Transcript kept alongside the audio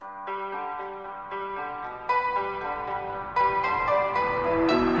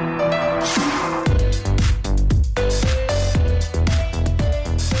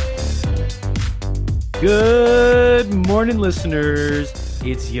Good morning, listeners.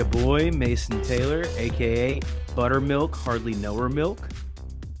 It's your boy, Mason Taylor, aka Buttermilk, Hardly Knower Milk.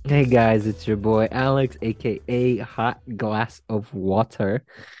 Hey guys, it's your boy Alex, aka Hot Glass of Water.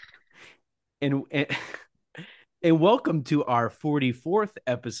 And, and, and welcome to our 44th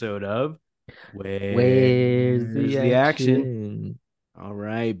episode of Where's the Where's the Action? action? All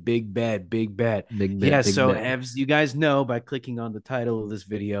right, big bet, big bet. Big Yeah, bet, big so bet. as you guys know by clicking on the title of this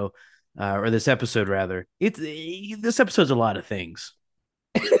video, or this episode rather, this episode's a lot of things.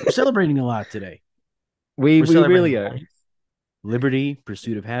 We're celebrating a lot today. We We're we celebrating really are. life, liberty,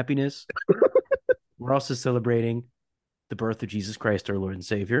 pursuit of happiness. We're also celebrating the birth of Jesus Christ, our Lord and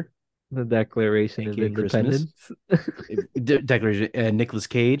Savior, The Declaration of aka Christmas. Independence. Declaration, Nicolas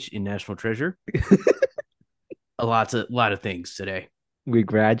Cage in National Treasure. A lot of things today. We're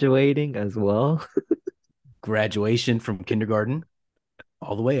graduating as well. Graduation from kindergarten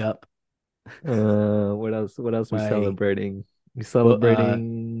all the way up. What else? What else we My celebrating? We well,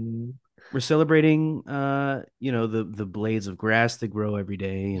 celebrating. we're celebrating the blades of grass that grow every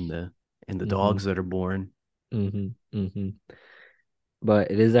day and the Mm-hmm, dogs that are born. mm-hmm, mm-hmm.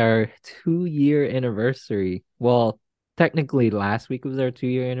 But it is our 2 year anniversary. Well, technically last week was our 2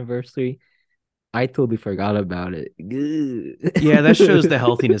 year anniversary. I totally forgot about it. Yeah, that shows the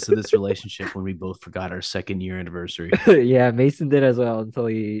healthiness of this relationship when we both forgot our second year anniversary. Yeah, Mason did as well until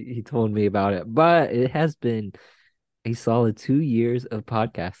he told me about it. But it has been a solid 2 years of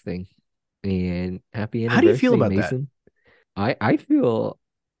podcasting. And happy How do you feel anniversary, about that? Mason.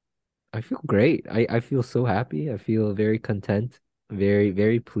 I feel great. I feel so happy. I feel very content, very,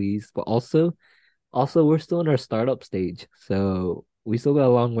 very pleased. But also we're still in our startup stage. So we still got a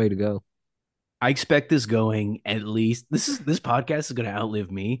long way to go. I expect this going at least this podcast is going to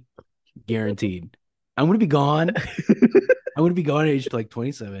outlive me, guaranteed. I'm going to be gone. I'm going to be gone at age like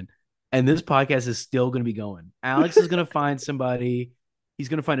 27, and this podcast is still going to be going. Alex is going to find somebody. He's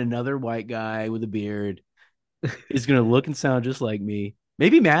going to find another white guy with a beard. He's going to look and sound just like me.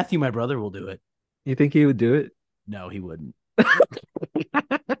 Maybe Matthew, my brother, will do it. You think he would do it? No, he wouldn't.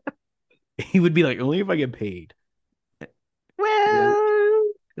 He would be like, only if I get paid. Yeah, Well,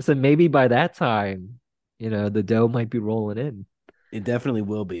 so maybe by that time, the dough might be rolling in. it definitely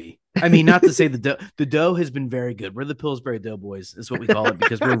will be. I mean, not to say the dough has been very good. We're the Pillsbury Doughboys, is what we call it,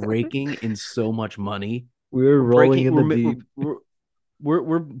 because we're raking in so much money. We're We're rolling breaking. in the deep.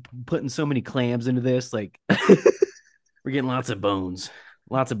 We're putting so many clams into this. Like we're getting lots of bones,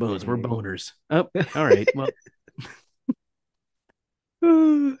 lots of bones. We're Dang. boners. Oh, all right. Well,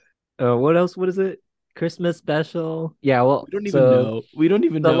 What else? What is it? Christmas special? Yeah, well, we don't even so know. We don't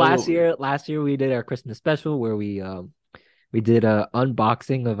even the know last what we're. year, last year we did our Christmas special where we did a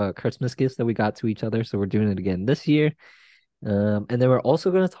unboxing of Christmas gifts that we got to each other. So we're doing it again this year. And then we're also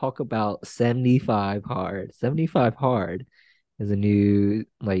going to talk about 75 Hard. 75 Hard is a new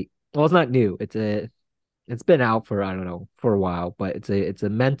well, it's not new. It's been out for I don't know for a while, but it's a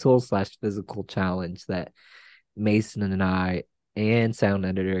mental slash physical challenge that Mason and I and sound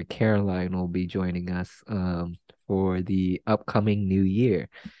editor Caroline will be joining us for the upcoming new year.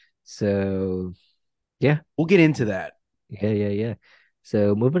 So yeah, We'll get into that. yeah.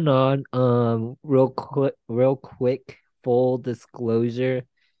 So moving on, real quick, full disclosure,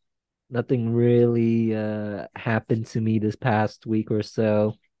 nothing really happened to me this past week or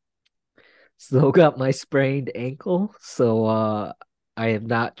so. Still got my sprained ankle, so I have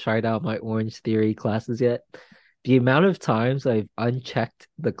not tried out my Orange Theory classes yet. The amount of times I've unchecked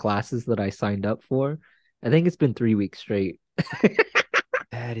the classes that I signed up for, I think it's been 3 weeks straight.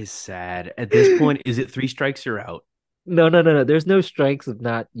 That is sad. At this point, is it three strikes you're out? No. There's no strikes of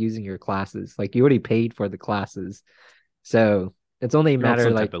not using your classes. Like you already paid for the classes. So it's only a You're on matter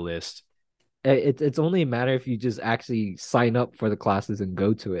some like type of list. it's only a matter if you just actually sign up for the classes and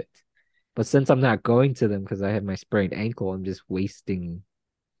go to it. But since I'm not going to them because I have my sprained ankle, I'm just wasting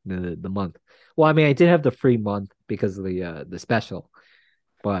the month. Well, I mean, I did have the free month because of the special,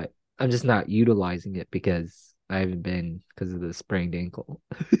 but I'm just not utilizing it because I haven't been because of the sprained ankle.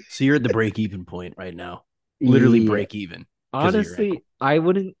 So you're at the break even point right now. Literally Yeah, break even because of your ankle.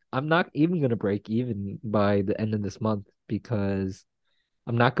 honestly, I'm not even gonna break even by the end of this month because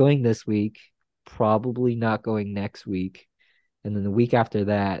I'm not going this week, probably not going next week, and then the week after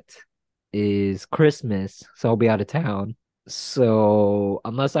that is Christmas, so I'll be out of town. So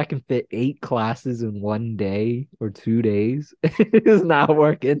unless I can fit 8 classes in 1 day or 2 days, it's not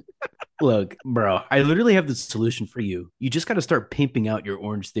working. Look, bro, I literally have the solution for you. You just got to start pimping out your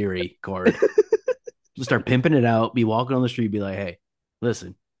Orange Theory card. Just start pimping it out. Be walking on the street, be like, hey,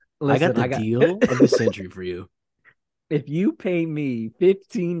 listen, I got Listen, the I got deal of the century for you. If you pay me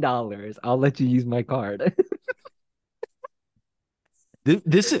 $15, I'll let you use my card.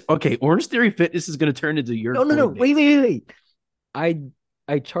 This is okay. Orange Theory Fitness is going to turn into your No, no, no. Wait, Coinbase. wait, wait, wait. I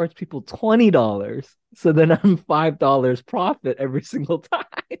I charge people $20, so then I'm $5 profit every single time.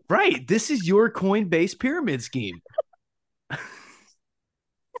 Right. This is your Coinbase pyramid scheme.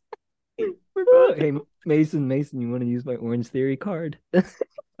 We're both. Hey, Mason, you want to use my Orange Theory card?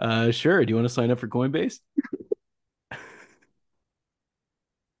 Sure. Do you want to sign up for Coinbase?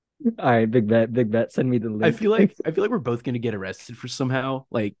 All right, big bet. Send me the I link. feel like I feel like we're both going to get arrested for somehow.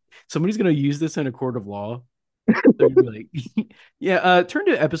 Like somebody's going to use this in a court of law. They're gonna be like, yeah. Turn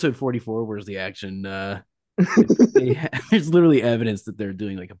to episode 44. Where's the action? There's literally evidence that they're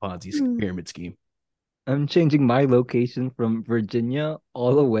doing like a Ponzi pyramid scheme. I'm changing my location from Virginia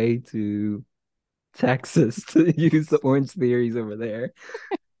all the way to Texas to use the Orange Theories over there.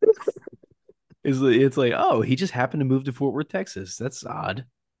 It's like, oh, he just happened to move to Fort Worth, Texas. That's odd.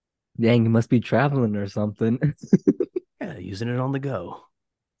 Dang, you must be traveling or something. Yeah, using it on the go.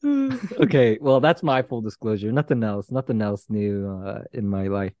 Okay, well, that's my full disclosure. Nothing else new in my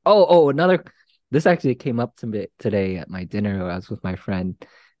life. Oh, another. This actually came up to me today at my dinner. I was with my friend.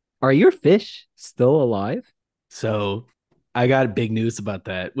 Are your fish still alive? So I got big news about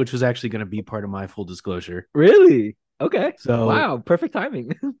that, which was actually going to be part of my full disclosure. Really? Okay. So Wow, perfect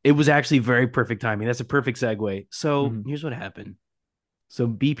timing. it was actually very perfect timing. That's a perfect segue. So hmm here's what happened. So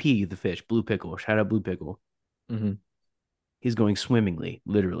BP, the fish, Blue Pickle, shout out Blue Pickle. hmm He's going swimmingly,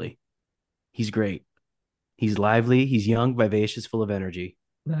 literally. He's great. He's lively. He's young, vivacious, full of energy.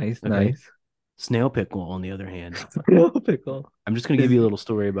 Nice, Okay. nice. Snail Pickle, on the other hand, Real pickle. I'm just going to give Is you a little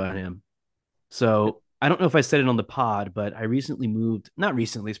story about him. So I don't know if I said it on the pod, but I recently moved, not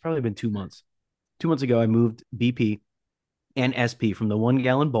recently, it's probably been 2 months. 2 months ago, I moved BP and SP from the 1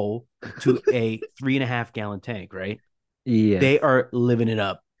 gallon bowl to a 3.5 gallon tank, right? yes. They are living it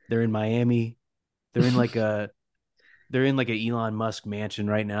up. They're in Miami. They're in like a they're in like an Elon Musk mansion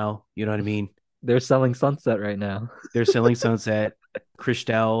right now. You know what I mean? They're selling Sunset right now. They're selling Sunset.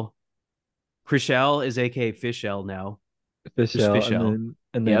 Christelle. Chriselle is aka Fishel now. Fish There's shell, Fishel.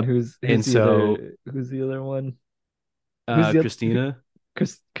 and then Yep. who's And so who's the other one? Who's the other Christina.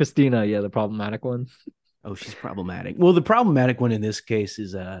 Christina, yeah, the problematic one. Oh, she's problematic. Well, the problematic one in this case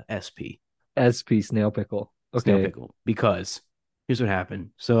is SP, SP Snail Pickle. Snail Okay. Pickle, because here's what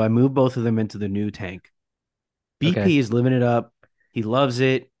happened. So I moved both of them into the new tank. Okay. BP is living it up. He loves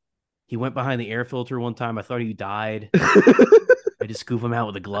it. He went behind the air filter one time. I thought he died. I had to scoop him out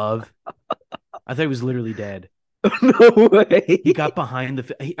with a glove. I thought he was literally dead. No way. He got behind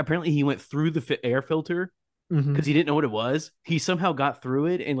apparently he went through the air filter Mhm. because he didn't know what it was. He somehow got through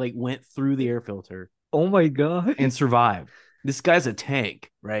it and like went through the air filter Oh my god. and survived. This guy's a tank,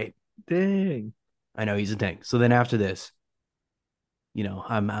 right? Dang. I know he's a tank. So then after this,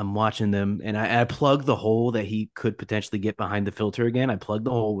 I'm watching them and I plug the hole that he could potentially get behind the filter again. I plugged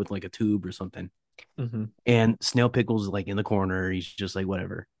the hole with like a tube or something. Mhm. And Snail Pickle's like in the corner. He's just like,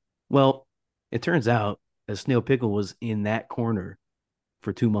 whatever. Well, it turns out that Snail Pickle was in that corner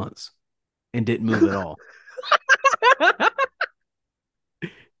for 2 months and didn't move at all.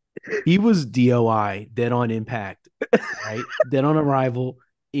 He was DOI, dead on impact, right? Dead on arrival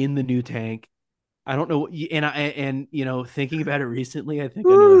in the new tank. I don't know. Thinking about it recently, I think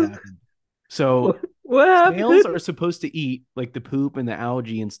I know what happened. So What snails happened? are supposed to eat like the poop and the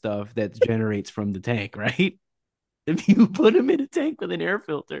algae and stuff that generates from the tank, right? If you put them in a tank with an air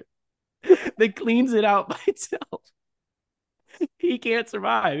filter that cleans it out by itself, he can't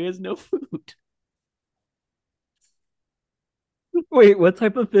survive. He has no food. Wait, what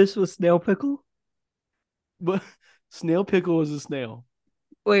type of fish was Snail Pickle? But Snail Pickle was a snail.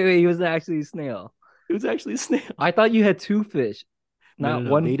 Wait, he was actually a snail. It was actually a snail. I thought you had two fish, No, no, not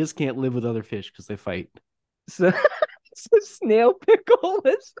no. one. Betas can't live with other fish because they fight. So, so Snail Pickle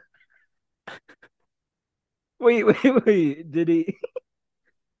was. Wait. Did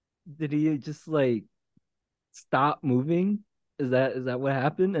he just like stop moving? Is that what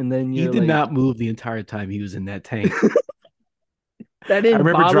happened? And then He you're did like, not move the entire time he was in that tank. that I didn't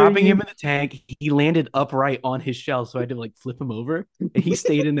remember bother dropping him you? in the tank. He landed upright on his shell, so I had to like flip him over, and he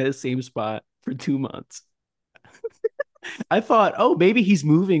stayed in that same spot for 2 months. I thought, oh, maybe he's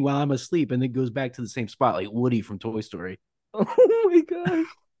moving while I'm asleep, and then goes back to the same spot, like Woody from Toy Story. Oh my gosh.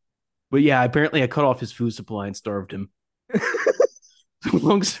 But yeah, apparently I cut off his food supply and starved him. So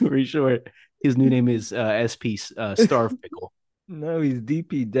long story short, his new name is SP Starve Pickle. No, he's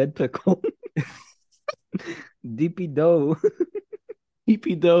DP Dead Pickle. DP Doe.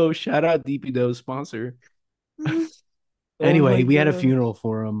 DP Doe, shout out DP Doe sponsor. Oh Anyway, my we had a gosh. funeral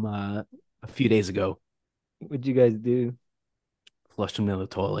for him a few days ago. What'd you guys do? Flushed him down the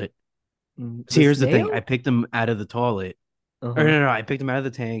toilet. See, The here's the thing. I snail? picked him out of the toilet. Or Uh-huh. no, I picked him out of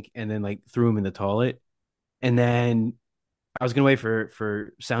the tank and then like threw him in the toilet. And then I was gonna wait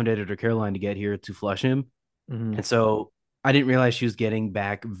for sound editor Caroline to get here to flush him. Hmm. And so I didn't realize she was getting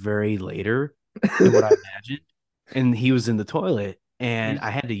back very later than what I imagined. And he was in the toilet and You I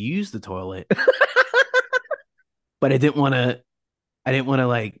had to use the toilet, but I didn't want to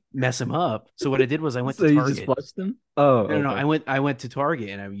like mess him up. So what I did was I went to so you just Target. flushed them? Oh, No, no, no. okay. I went to Target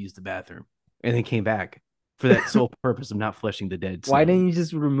and I used the bathroom and then came back for that sole purpose of not flushing the dead Why snail didn't you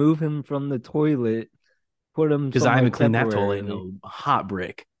just remove him from the toilet, put him because I somewhere haven't cleaned that toilet in temporarily? a hot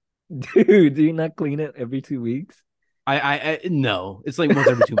brick. Dude, do you not clean it every 2 weeks? I no, it's like once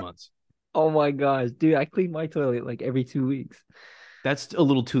every 2 months. Oh my gosh, dude, I clean my toilet like every 2 weeks. That's a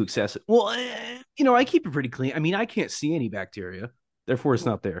little too excessive. Well, I keep it pretty clean. I mean, I can't see any bacteria, therefore it's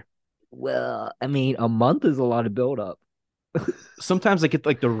not there. Well, I mean, a month is a lot of buildup. Sometimes I get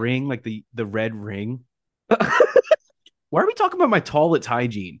like the ring, like the red ring. Why are we talking about my toilet's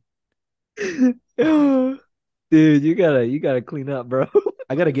hygiene? Dude, you gotta clean up, bro.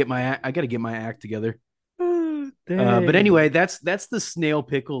 I gotta get my act together. But Dang, anyway, that's the snail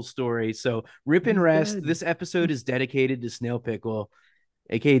pickle story. So rip and he's rest. dead. This episode is dedicated to Snail Pickle,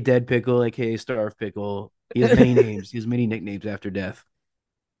 aka Dead Pickle, aka Starve Pickle. He has many names. He has many nicknames after death.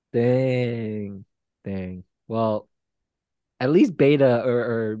 Dang, dang. Well, at least Beta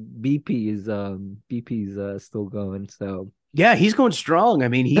or BP's still going. So Yeah, he's going strong. I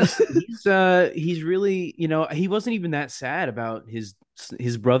mean, he's really, he wasn't even that sad about his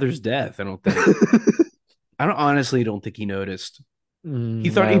brother's death, I don't think. I don't honestly don't think he noticed. I He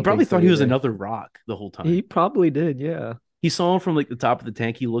don't think probably so thought he was either. another rock the whole He time. probably did, yeah. He saw him from like the top of the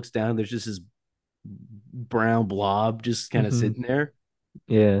tank. He looks down, there's just this brown blob just kind of Hmm. sitting there.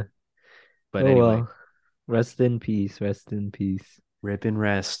 Yeah. But Oh anyway, well. Rest in peace. Rest in peace. rip and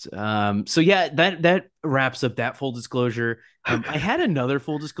rest. So yeah, that wraps up that full disclosure. I had another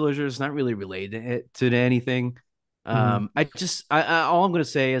full disclosure. It's not really related to anything. Hmm. All I'm gonna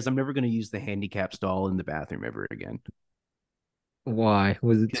say is I'm never gonna use the handicap stall in the bathroom ever again Why?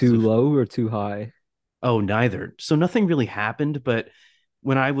 Was it because too of low or too high? neither. So nothing really happened, but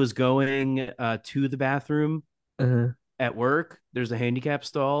when I was going to the bathroom Uh, at work, there's a handicap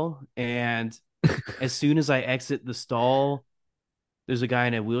stall, and as soon as I exit the stall, there's a guy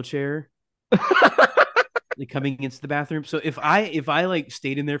in a wheelchair like coming into the bathroom. So if I like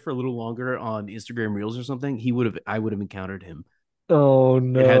stayed in there for a little longer on Instagram Reels or something, I would have encountered him Oh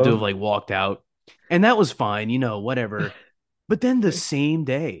and had to have no. like walked out. And that was fine, whatever. But then the same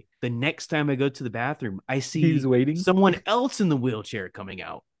day, the next time I go to the bathroom, I He was see waiting. someone else in the wheelchair coming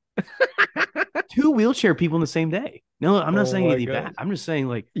out. Two wheelchair people in the same day. No, I'm not Oh saying my anything bad. gosh. I'm just saying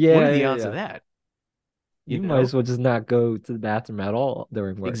like what Yeah, are the yeah, odds of yeah. that? You You might as know? well just not go to the bathroom at all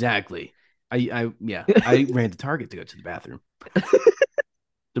during work. Exactly. I ran to Target to go to the bathroom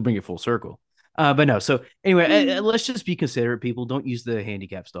to bring it full circle. But no. So anyway, let's just be considerate, people. Don't use the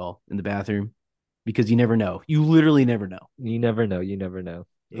handicap stall in the bathroom because you never know. You literally never know. You never know. You never know.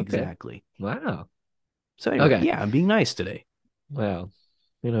 Okay. Exactly. Wow. So anyway, Okay. yeah, I'm being nice today, Wow.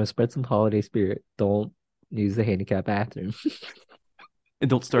 Spread some holiday spirit. Don't use the handicap bathroom. and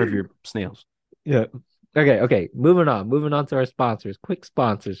don't starve your snails. Yeah. Okay, okay. Moving on. Moving on to our sponsors. Quick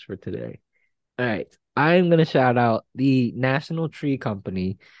sponsors for today. All right. I'm gonna shout out the National Tree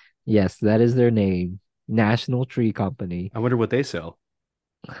Company. Yes, that is their name. National Tree Company. I wonder what they sell.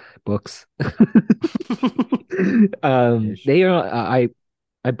 Books. Ish. They are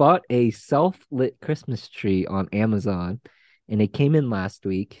I bought a self-lit Christmas tree on Amazon and it came in last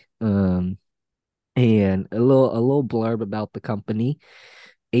week. And a little blurb about the company.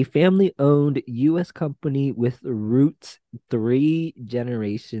 A family-owned U.S. company with roots 3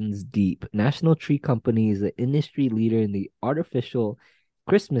 generations deep. National Tree Company is the industry leader in the artificial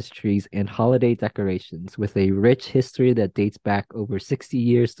Christmas trees and holiday decorations, with a rich history that dates back over 60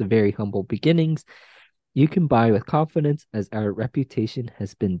 years to very humble beginnings. You can buy with confidence as our reputation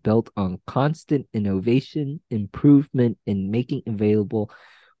has been built on constant innovation, improvement, and making available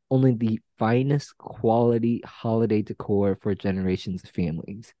only the finest quality holiday decor for generations of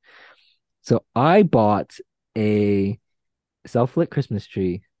families. So I bought a self-lit Christmas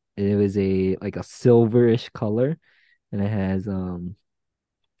tree. It was a like a silverish color, and it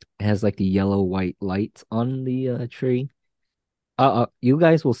has like the yellow white lights on the tree. You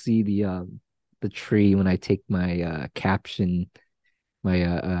guys will see the tree when I take my caption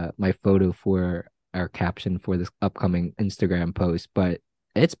my photo for our caption for this upcoming Instagram post, but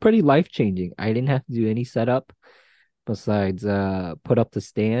it's pretty life-changing. I didn't have to do any setup besides put up the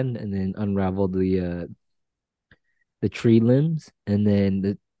stand and then unravel the tree limbs, and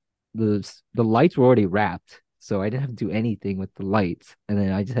then the lights were already wrapped, so I didn't have to do anything with the lights. And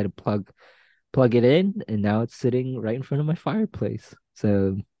then I just had to plug it in, and now it's sitting right in front of my fireplace.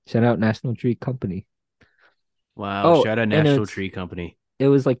 So shout out National Tree Company. Wow, Oh, shout out and National Tree Company. it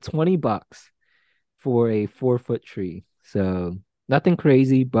was like $20 for a 4 foot tree. So nothing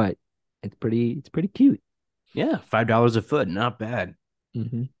crazy, but it's pretty cute. Yeah, $5 a foot, not bad.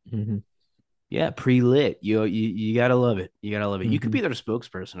 Hmm. Hmm. Yeah, pre-lit. You gotta love it. You gotta love it. You could Hmm. be their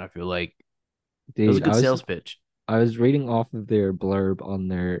spokesperson, I feel like. That was a Dude, good sales pitch. I was reading off of their blurb on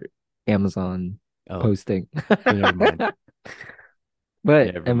their Amazon Oh, posting. never mind.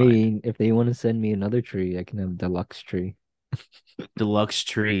 But Never I mind. mean, if they want to send me another tree, I can have deluxe tree. Deluxe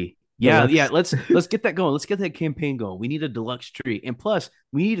tree. Yeah, yeah. Deluxe. Let's get that going. Let's get that campaign going. We need a deluxe tree, and plus,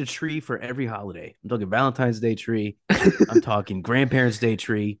 we need a tree for every holiday. I'm talking Valentine's Day tree. I'm talking Grandparents' Day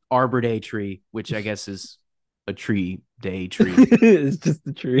tree, Arbor Day tree, which I guess is a tree day tree. It's just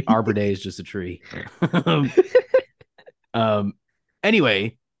the tree. Arbor Day is just a tree. um.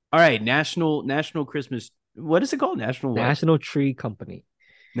 Anyway, all right. National Christmas. What is it called? National what? National Tree Company.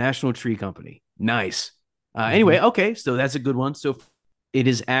 National Tree Company. Nice. Hmm. Anyway, okay, so that's a good one. So it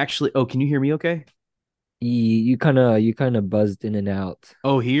is actually. Oh, can you hear me? Okay. You kind of buzzed in and out.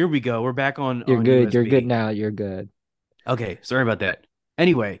 Oh, here we go. We're back on You're good. You're good USB. now. You're good. Okay, sorry about that.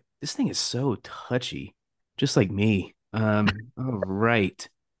 Anyway, this thing is so touchy, just like me. All right. Hey,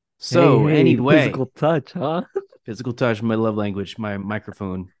 So hey, anyway, physical touch, huh? physical touch, my love language. My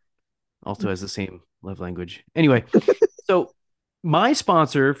microphone also has the same love language. Anyway, so my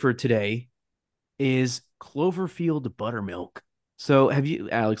sponsor for today is Cloverfield Buttermilk. So have you,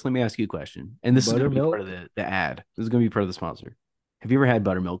 Alex? Let me ask you a question, and this is going to be part of Buttermilk. the ad. This is going to be part of the sponsor. Have you ever had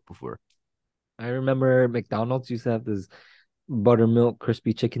buttermilk before? I remember McDonald's used to have this buttermilk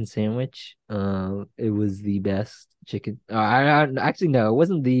crispy chicken sandwich. It was the best chicken. I actually no, it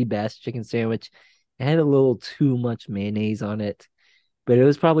wasn't the best chicken sandwich. It had a little too much mayonnaise on it, but it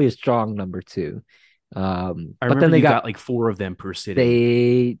was probably a strong number two. I But remember then you got like four of them per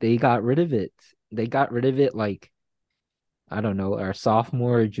sitting. they got rid of it. They got rid of it like I don't know, our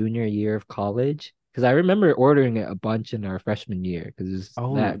sophomore or junior year of college. Because I remember ordering it a bunch in our freshman year because it's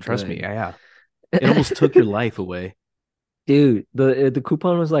Oh, that trust me, good. yeah. It almost took your life away. Dude, the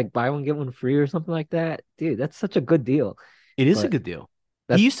coupon was like buy one get one free or something like that. Dude, that's such a good deal. It is a But good deal. He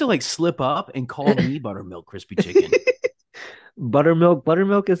that's used to like slip up and call me buttermilk crispy chicken.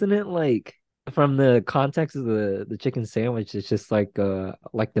 buttermilk, isn't it? Like from the context of the chicken sandwich, it's just like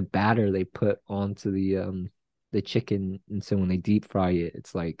the batter they put onto the chicken, and so when they deep fry it,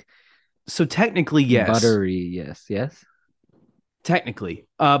 it's like So technically, yes. buttery. Yes, yes. Technically,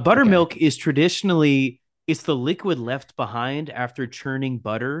 Okay. buttermilk is traditionally it's the liquid left behind after churning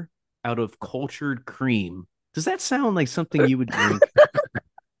butter out of cultured cream. Does that sound like something you would drink?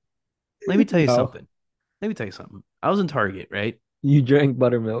 Let me tell you No, something. Let me tell you something. I was in Target, right? you drank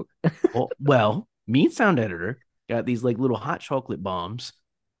buttermilk. Well, me and sound editor got these like little hot chocolate bombs.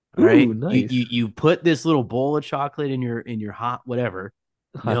 All Ooh, right. nice. You put this little bowl of chocolate in your hot whatever,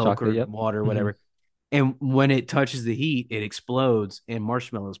 Hot milk chocolate, or yep. water, Hmm. whatever. And when it touches the heat, it explodes and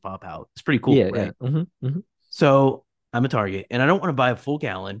marshmallows pop out. It's pretty cool, Yeah, yeah. right? Hmm. Hmm. So I'm a Target and I don't want to buy a full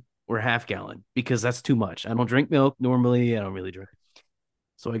gallon or a half gallon because that's too much. I don't drink milk normally. I don't really drink.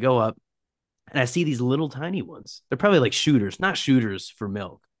 So I go up and I see these little tiny ones. They're probably like shooters, not shooters for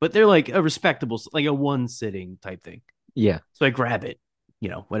milk, but they're like a respectable, like a one sitting type thing. Yeah. So I grab it,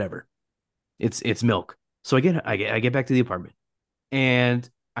 whatever. It's milk. So I get back to the apartment and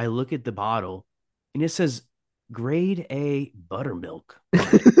I look at the bottle and it says grade A buttermilk on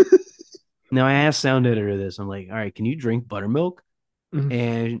it. Now I asked sound editor this. I'm like, all right, can you drink buttermilk? Mhm.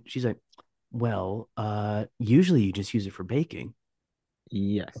 And she's like, well, usually you just use it for baking.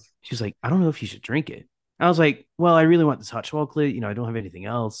 Yes. She's like, I don't know if you should drink it. I was like, well, I really want this hot chocolate. I don't have anything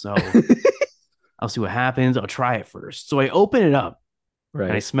else. So I'll see what happens. I'll try it first. So I open it up and I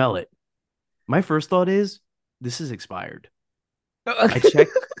Right. smell it. My first thought is, this is expired. I check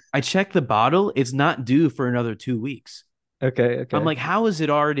I check the bottle. It's not due for another 2 weeks. Okay, I'm okay. like, how is it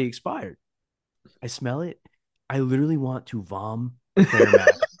already expired? I smell it. I literally want to vom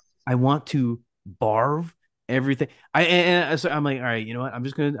Clarimac. I want to barf everything. So I'm like, all right, you know what? I'm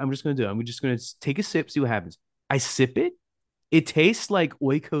just gonna do it. I'm just gonna take a sip, see what happens. I sip it. It tastes like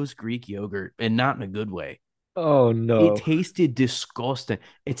Oikos Greek yogurt, and not in a good way. Oh It no. tasted disgusting.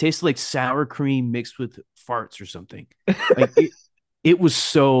 It tasted like sour cream mixed with farts or something. Like it was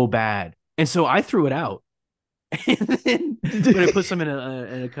so bad. And so I threw it out. And then when I put some in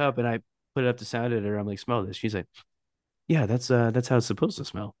a cup and I put it up to sound editor, I'm like, smell this. She's like, yeah, that's how it's supposed to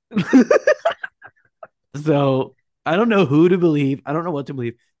smell. So I don't know who to believe. I don't know what to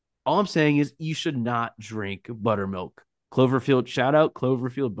believe. All I'm saying is you should not drink buttermilk. Cloverfield, shout out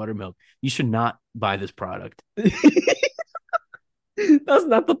Cloverfield buttermilk. You should not buy this product. That's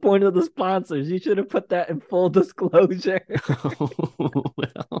not the point of the sponsors. You should have put that in full disclosure.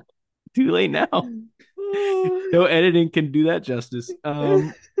 Well, too late now. No editing can do that justice.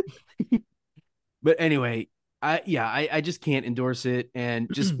 But anyway, I just can't endorse it. And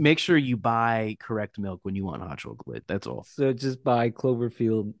just make sure you buy correct milk when you want hot chocolate. That's all. So just buy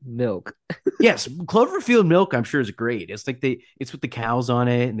Cloverfield milk. Yes, Cloverfield milk, I'm sure is great. It's with the cows on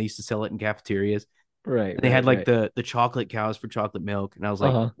it, and they used to sell it in cafeterias. Right, And they right, had like right. the chocolate cows for chocolate milk, and I was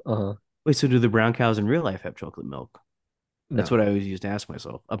like, Uh-huh, uh-huh. wait, so do the brown cows in real life have chocolate milk? That's No. what I always used to ask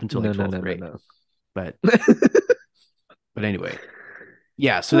myself up until like No, no, 12th no, no, grade. no. But but anyway,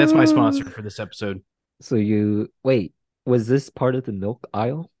 yeah. So that's my sponsor for this episode. So you wait, was this part of the milk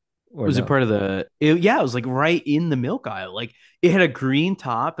aisle or Was it no? part of yeah, it was like right in the milk aisle. Like it had a green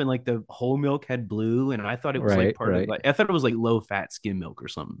top and like the whole milk had blue. And I thought it was like Right, part of right. like, I thought it was like low fat skim milk or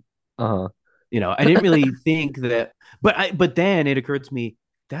something. Uh-huh. I didn't really think that, but then it occurred to me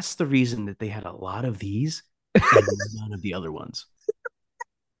that's the reason that they had a lot of these and none of the other ones.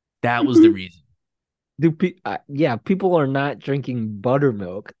 That was the reason. Yeah, people are not drinking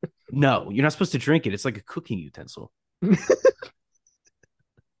buttermilk. No, you're not supposed to drink it. It's like a cooking utensil.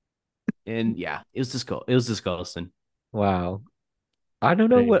 And yeah, it was disgusting. Wow. I don't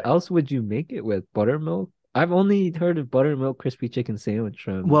But know what anyway, else would you make it with? Buttermilk? I've only heard of buttermilk crispy chicken sandwich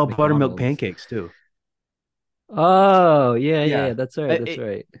from well, buttermilk McDonald's. pancakes too. Oh, yeah, yeah, yeah. Yeah, That's right. That's I,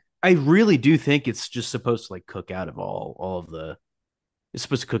 right. I really do think it's just supposed to like cook out of all of the. It's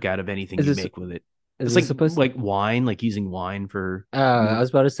supposed to cook out of anything Is you this make with it. is It's this supposed like wine, like using wine for I milk. was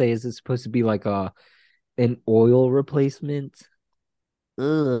about to say, is it supposed to be like an oil replacement?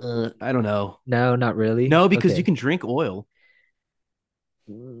 I don't know. No, not really. No, because you Okay. can drink oil.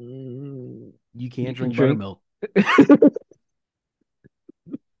 Mm, You you can't can drink drink. buttermilk.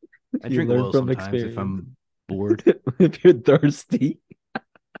 I You drink learn oil from sometimes if experience. I'm bored. If you're thirsty,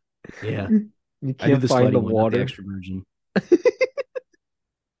 Yeah, you I do can't the find the slutty one, not the water. extra virgin.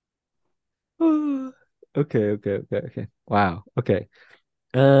 Okay, okay, okay, okay. Wow. Okay.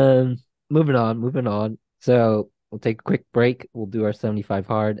 Um, moving on, moving on. So we'll take a quick break. We'll do our 75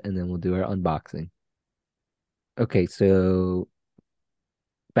 hard and then we'll do our unboxing. Okay, so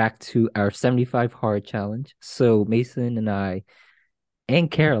back to our 75 hard challenge. So Mason and I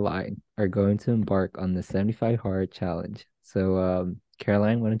and Caroline are going to embark on the 75 hard challenge. So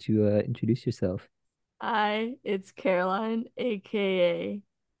Caroline, why don't you introduce yourself? It's Caroline, aka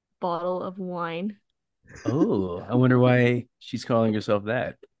Bottle of Wine. Oh, I wonder why she's calling herself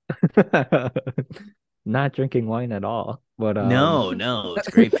that. Not drinking wine at all, but No, no, it's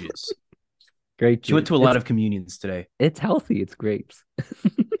grape juice. grape She went juice. to a lot of communions today. It's healthy. It's grapes.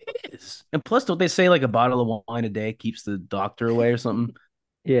 It is. And plus, don't they say like a bottle of wine a day keeps the doctor away or something?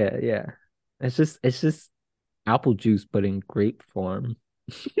 Yeah, yeah. It's just apple juice, but in grape form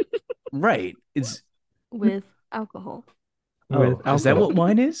Right. It's With alcohol. with oh, is that alcohol. what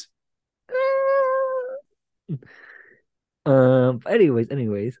wine is?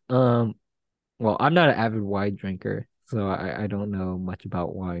 Anyways, well, I'm not an avid wine drinker, so I don't know much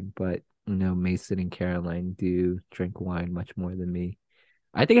about wine, but Mason and Caroline do drink wine much more than me.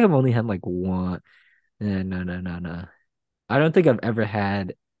 I think I've only had like one. No, no, no, no. I don't think I've ever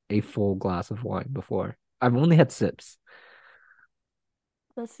had a full glass of wine before. I've only had sips.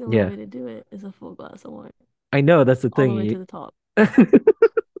 That's the only Yeah, way to do it is a full glass of wine. I know that's the All the thing. way to the top.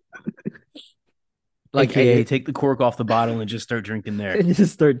 Like AKA take the cork off the bottle and just start drinking there. and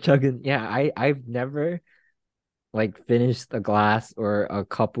just start chugging. Yeah, I've never like finished a glass or a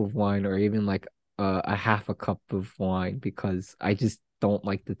cup of wine or even like a half a cup of wine because I just don't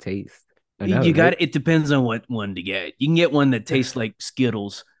like the taste. I know, You right? got it depends on what one to get. You can get one that tastes like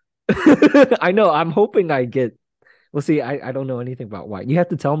Skittles. I know. I'm hoping I get. Well, see, I don't know anything about wine. You have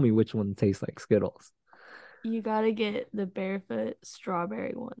to tell me which one tastes like Skittles. You gotta get the barefoot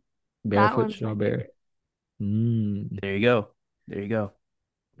strawberry one. That Barefoot one's my strawberry. favorite. There you go. There you go.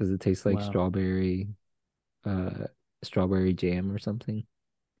 Does it taste like Wow. uh, strawberry jam or something?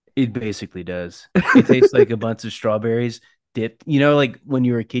 It basically does. It tastes like a bunch of strawberries dipped. Like when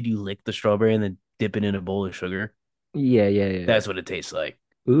you were a kid, you lick the strawberry and then dip it in a bowl of sugar. Yeah, yeah, yeah. That's what it tastes like.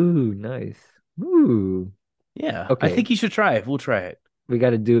 Ooh, nice. Ooh. Yeah, I Okay, think you should try it. We'll try it. we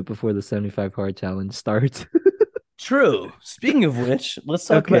got to do it before the 75 hard challenge starts. True. Speaking of which, let's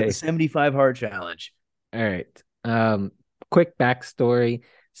talk about the Okay. 75 hard challenge. All right. Quick backstory.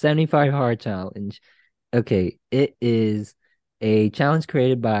 75 hard challenge. Okay, it is a challenge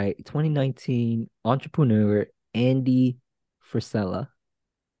created by 2019 entrepreneur Andy Frisella.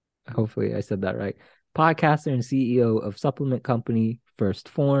 Hopefully I said that right. Podcaster and CEO of supplement company First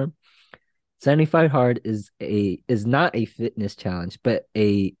Form. 75 Hard is not a fitness challenge, but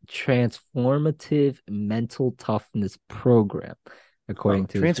a transformative mental toughness program, according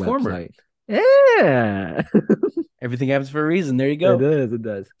to his Transformer. website. Yeah. Everything happens for a reason. There you It go. does, it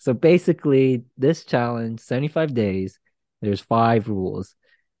does. So basically, this challenge, 75 days, there's 5 rules.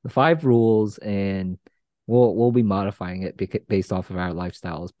 The 5 rules, and we'll be modifying it based off of our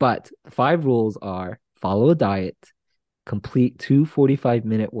lifestyles. But the 5 rules are: follow a diet, complete 2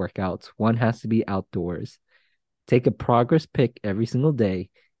 45-minute workouts. One has to be outdoors. Take a progress pic every single day.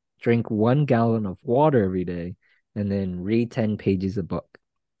 Drink 1 gallon of water every day, and then read 10 pages of book.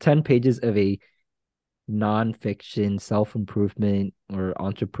 10 pages of a nonfiction self-improvement or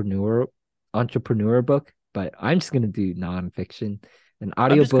entrepreneur book, but I'm just gonna do nonfiction. And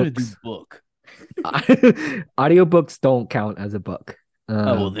I'm just gonna do audiobooks book. audiobooks don't count as a book.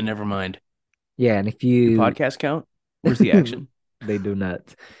 Oh well, then never mind. Yeah, and if Do you podcasts count? Where's the action? they do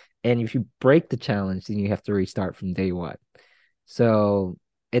not. And if you break the challenge, then you have to restart from day one. So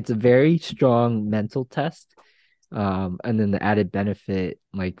it's a very strong mental test. And then the added benefit,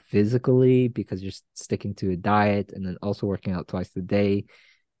 like physically, because you're sticking to a diet and then also working out twice a day.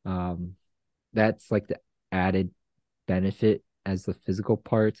 That's like the added benefit as the physical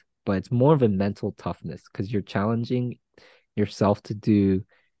part, but it's more of a mental toughness because you're challenging yourself to do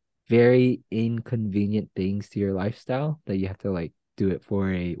very inconvenient things to your lifestyle that you have to like do it for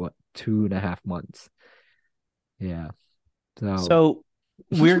 2.5 months. Yeah. So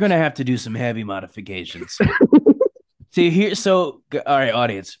we're gonna have to do some heavy modifications. See here, so all right,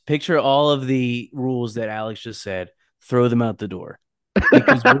 audience, picture all of the rules that Alex just said, throw them out the door.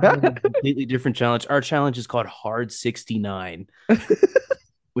 Because we're gonna have a completely different challenge. Our challenge is called Hard 69,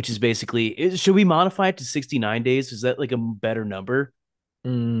 which is basically, should we modify it to 69 days? Is that like a better number?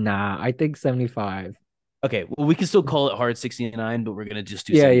 Nah, I think 75. Okay, well, we can still call it Hard 69, but we're gonna just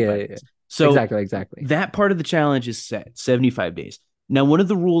do Yeah, 75 yeah. days. So exactly. that part of the challenge is set, 75 days. Now, one of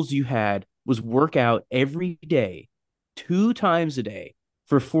the rules you had was work out every day, 2 times a day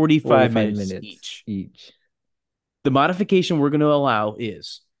for 45 minutes each. The modification we're going to allow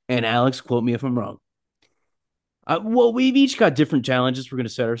is, and Alex, quote me if I'm wrong. Well, we've each got different challenges we're going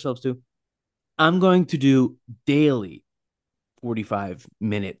to set ourselves to. I'm going to do daily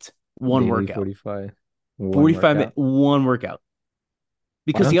 45-minute one Daily workout. 45. 45-minute one workout.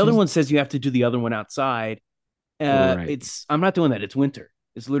 Because the other you... one says you have to do the other one outside. Right. I'm not doing that. It's winter.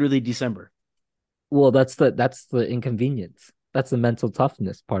 It's literally December. Well, that's the inconvenience. That's the mental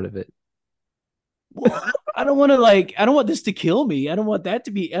toughness part of it. Well, I don't want this to kill me. I don't want it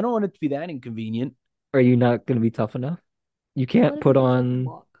to be that inconvenient. Are you not going to be tough enough? You can't put on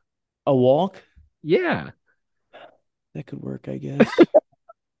a walk? Yeah. That could work, I guess.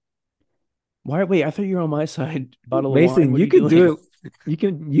 Wait, I thought you were on my side. Bottle Mason, of wine. you can do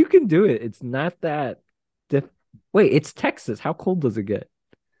it. You can do it. It's not that Wait, it's Texas. How cold does it get?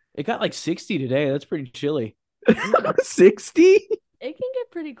 It got like 60 today. That's pretty chilly. 60? It can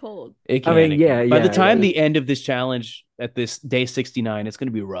get pretty cold. It can. I mean, yeah. By the time the end of this challenge at this day 69, it's going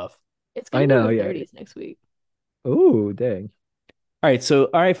to be rough. It's going to be in the 30s next week. Oh, dang. All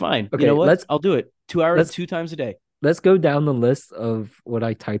right, fine. Okay, you know what? I'll do it. 2 hours, 2 times a day. Let's go down the list of what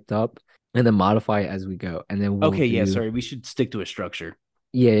I typed up and then modify it as we go. And then sorry. We should stick to a structure.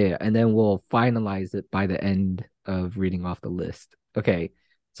 Yeah. And then we'll finalize it by the end of reading off the list. Okay.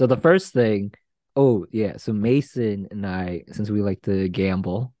 So the first thing, so Mason and I, since we like to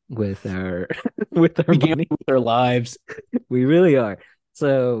gamble with our money, with our lives. We really are.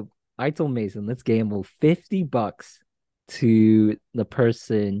 So I told Mason, let's gamble $50 to the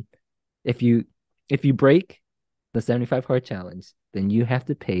person. If you break the 75 hard challenge, then you have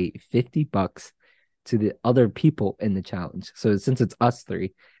to pay $50 to the other people in the challenge. So since it's us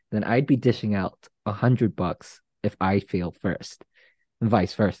 3, then I'd be dishing out $100 if I fail first, and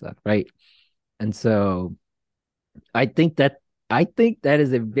vice versa, right? And so I think that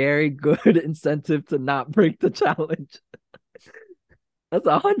is a very good incentive to not break the challenge. That's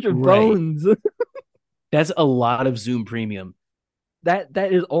 100 bones. That's a lot of Zoom Premium. That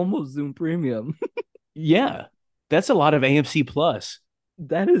is almost Zoom Premium. Yeah. That's a lot of AMC Plus.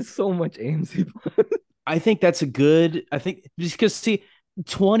 That is so much AMC Plus. I think that's because see,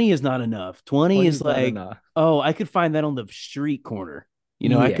 20 is not enough. 20 is like, I could find that on the street corner.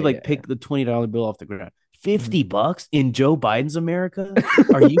 I could pick the $20 bill off the ground. $50 in Joe Biden's America?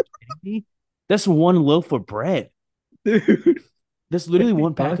 Are you kidding me? That's one loaf of bread. Dude. That's literally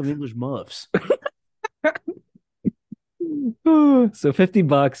one pack of English muffs. So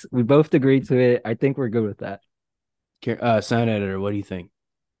 $50, we both agreed to it. I think we're good with that. Sound editor, what do you think?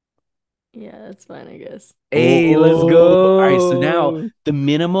 Yeah, that's fine, I guess. Hey, let's Oh, all right. So now go. the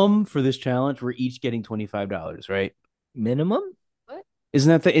minimum for this challenge, we're each getting $25, right? Minimum? What?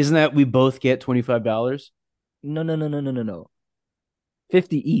 Isn't that we both get $25? No, no, no, no, no, no, no.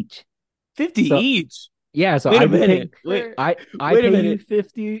 50 each. 50 So each. yeah, so Wait a I'd be paying minute. Wait, For I wait a pay you minute.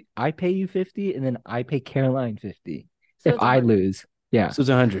 50, I pay you 50, and then I pay Caroline 50 so if it's I 100. lose. Yeah. So it's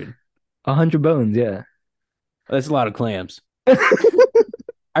 100. 100 bones, yeah. That's a lot of clams.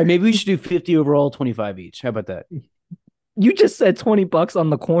 All right, maybe we should do 50 overall, 25 each. How about that? You just said $20 on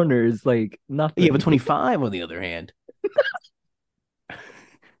the corners, like Yeah, but nothing. 25 on the other hand.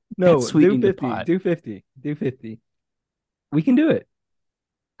 That's No, do sweetening the 50, pot. do 50, do 50. We can do it.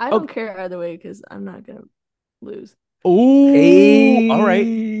 I don't Okay. care either way because I'm not gonna lose. Oh, all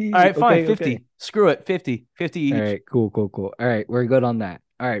right. All Hey, right, fine. okay, okay. 50. Screw it. 50. 50 All each. right, cool, cool, cool. All right, we're good on that.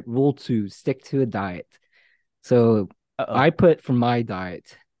 All right, rule two, stick to a diet. So Uh-oh. I put for my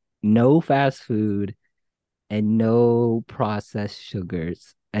diet no fast food and no processed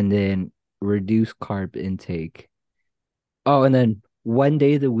sugars, and then reduce carb intake. Oh, and then 1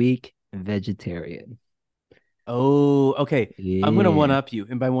 day of the week, vegetarian. Oh, okay. I'm gonna one Yeah, up you.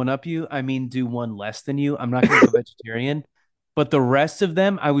 And by one up you, I mean do one less than you. I'm not gonna go vegetarian. But the rest of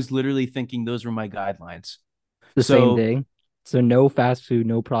them, I was literally thinking those were my guidelines. the same So thing. So no fast food,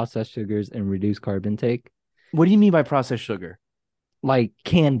 no processed sugars, and reduce carb intake. what do you mean by processed sugar? Like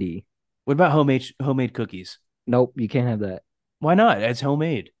candy. What about homemade cookies? Nope, you can't have that. Why not? It's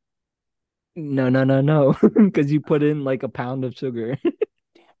homemade. No, no, no, no. Because you put in like a pound of sugar.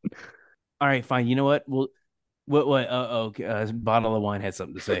 All right, fine. You know what? Well, what? Okay. Bottle of wine had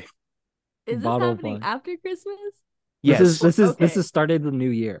something to say. Is this Bottle of happening wine. after Christmas? This is Yes. this is this Okay. is started the new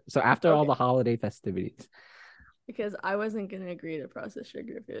year. So after all Okay. the holiday festivities. Because I wasn't gonna agree to processed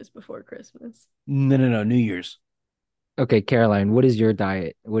sugar if it was before Christmas. No, no, no. New Year's. Okay, Caroline, what is your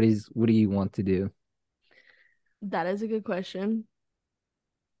diet? What do you want to do? That is a good question.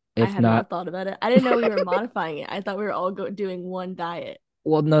 I If have not, not thought about it. I didn't know we were modifying it. I thought we were all doing one diet.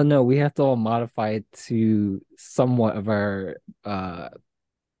 well, no, no, we have to all modify it to somewhat of our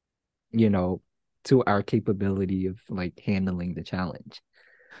you know, to our capability of like handling the challenge.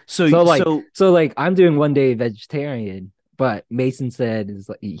 So, So like so so like I'm doing 1 day vegetarian, but Mason said is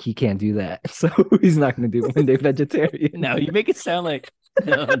like he can't do that. So he's not gonna do 1 day vegetarian. no, you make it sound like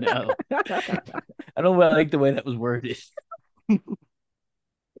no, no. I don't like the way that was worded.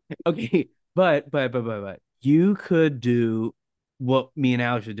 Okay, but you could do what me and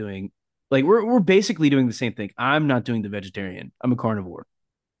Alex are doing. Like we're basically doing the same thing. I'm not doing the vegetarian. I'm a carnivore.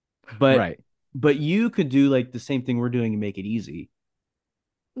 But Right. but you could do like the same thing we're doing and make it easy.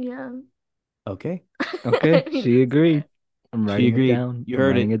 Yeah. Okay. Okay, I mean, she that's agreed. fair. I'm She writing it agreed. down. You I'm heard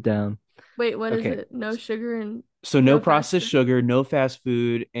writing it. it down. Wait, what is Okay. it? No sugar and So no no fast processed food? sugar, no fast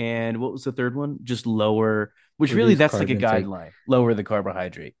food, and what was the third one? Just lower, which really Reduce that's like carb a intake. guideline. Lower the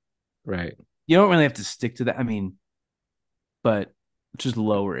carbohydrate. Right. You don't really have to stick to that. I mean, but just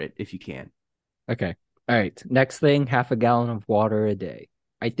lower it if you can. Okay. All right. Next thing, half a gallon of water a day.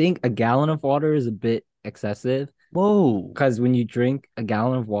 I think a gallon of water is a bit excessive Whoa. because when you drink a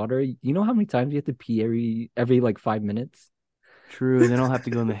gallon of water, you know how many times you have to pee every like 5 minutes? True. And then I'll have to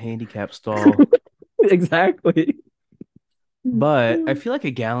go in the handicap stall. Exactly. But I feel like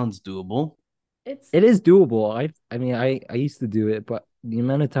a gallon's doable. It's It is doable. I mean I used to do it, but the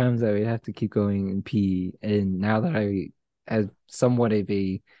amount of times I would have to keep going and pee, and now that I have somewhat of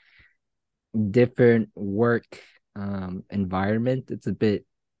a different work environment, it's a bit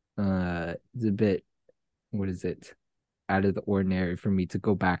what is it? Out of the ordinary for me to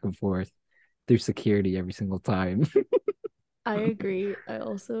go back and forth through security every single time. I agree. I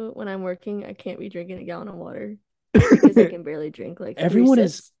also when I'm working, I can't be drinking a gallon of water because I can barely drink like three Everyone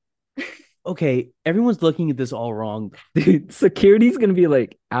is sips. okay. Everyone's looking at this all wrong. Dude, security's gonna be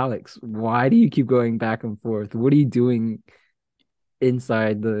like, Alex, why do you keep going back and forth? What are you doing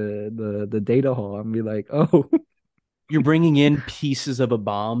inside the data hall? I'm be like, oh, You're bringing in pieces of a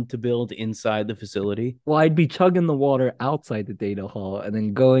bomb to build inside the facility. well, I'd be chugging the water outside the data hall and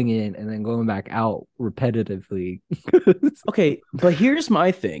then going in and then going back out repetitively. Okay, but here's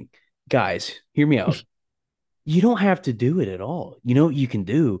my thing. Guys, hear me out. You don't have to do it at all. You know what you can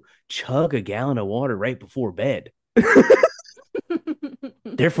do? Chug a gallon of water right before bed. Do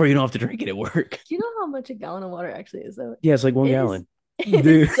Therefore, you don't have to drink it at work. you know how much a gallon of water actually is though? Yeah, it's like 1 gallon. It Dude,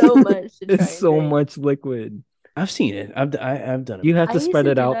 is so much to try it's and so drink. much liquid. I've seen it. I've done it You have I to used spread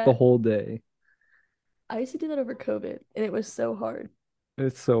to it do out the that. whole day. I used to do that over COVID, and it was so hard.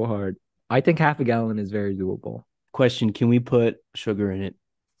 It's so hard. I think half a gallon is very doable. Question: can we put sugar in it?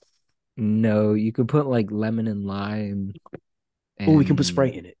 No, you could put like lemon and lime Oh, we can put and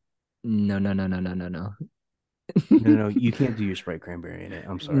Sprite in it. no, no, no, no, no, no, no. No, no, no, you can't do your Sprite cranberry in it.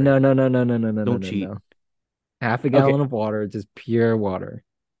 I'm sorry. No, no, no, no, no, no, no, no, Don't no, cheat. no. Half a Okay. gallon of water, just pure water.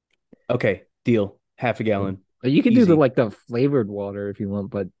 Okay. Deal. Half a gallon. Or you could do the Easy. like the flavored water if you want,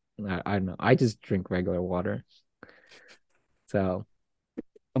 but I don't know. I just drink regular water. So,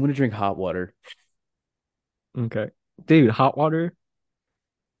 I'm gonna drink hot water. okay. Dude, hot water,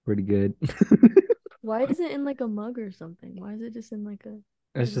 pretty good. Why is it in like a mug or something? Why is it just in like a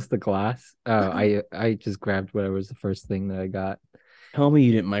It's little just the glass. Oh, I just grabbed whatever was the first thing that I got. Tell me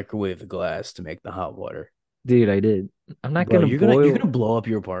you didn't microwave the glass to make the hot water. Dude, I did. I'm not Bro, gonna you're boil. gonna blow up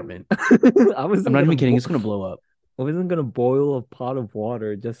your apartment. I I'm wasn't not gonna even kidding. bo It's gonna blow up. I wasn't gonna boil a pot of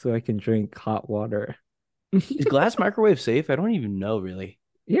water just so I can drink hot water. Is glass microwave safe? I don't even know really.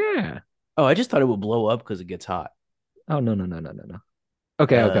 Yeah. Oh, I just thought it would blow up because it gets hot. Oh no, no, no, no, no, no.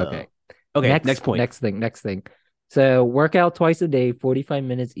 Okay, okay, Uh, okay. okay, next point. Next thing. So work out twice a day, 45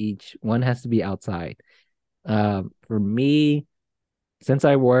 minutes each. One has to be outside. For me, since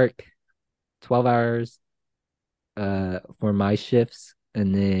I work 12 hours for my shifts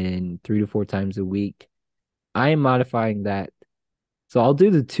and then 3 to 4 times a week, I am modifying that. So I'll do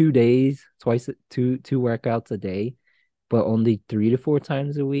the 2 days, two workouts a day, but only 3 to 4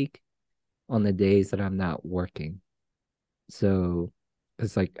 times a week on the days that I'm not working. So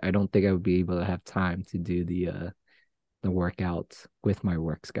it's like I don't think I would be able to have time to do the workouts with my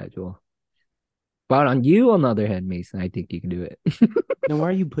work schedule. But on you, on the other hand, Mason, I think you can do it. Now, why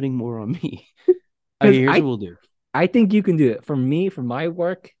are you putting more on me? Because Okay, here's what we'll do. I think you can do it. For me, for my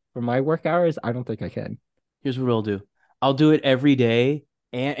work hours, I don't think I can. Here's what I'll do. I'll do it every day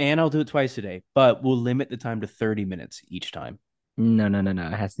and I'll do it twice a day, but we'll limit the time to 30 minutes each time. No, no, no, no.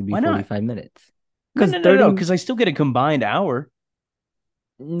 It has to be Why not? 45 minutes. No, Because no, no, 30, no, because I still get a combined hour.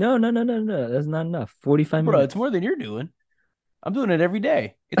 no, no, no, no, no. That's not enough. 45 Bro, it's minutes. more than you're doing. I'm doing it every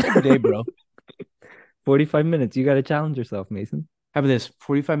day. It's every day, bro. 45 minutes. You got to challenge yourself, Mason. How about this?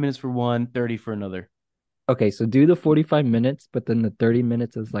 45 minutes for one, 30 for another. Okay, so do the 45 minutes, but then the 30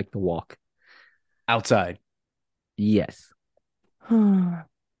 minutes is like the walk. Outside. Yes. All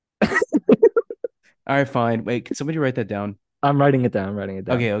right, fine. Wait, can somebody write that down? I'm writing it down. I'm writing it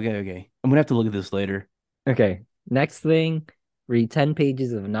down. Okay, okay, okay. I'm gonna have to look at this later. Okay. Next thing, read 10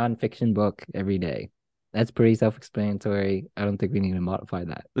 pages of a nonfiction book every day. That's pretty self-explanatory. I don't think we need to modify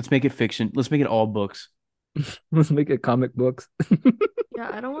that. Let's make it fiction. Let's make it all books. Let's make it comic books. Yeah,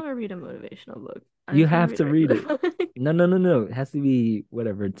 I don't want to read a motivational book. I You just want have to to read read a it. regular book. No, no, no, no. It has to be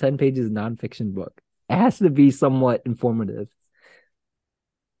whatever, 10 pages nonfiction book. It has to be somewhat informative.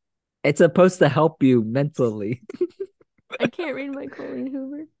 It's supposed to help you mentally. I can't read my Colleen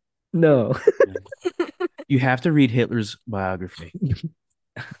Hoover. No. You have to read Hitler's biography.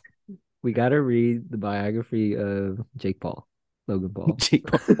 We gotta read the biography of Jake Paul, Logan Paul.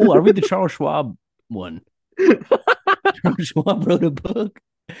 Oh, I read the Charles Schwab one. Charles Schwab wrote a book.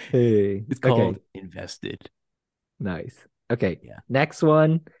 Hey, It's okay, called Invested. nice. Okay, Yeah. next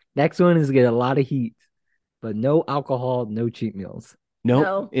one. Next one is get a lot of heat, but no alcohol, no cheat meals. Nope,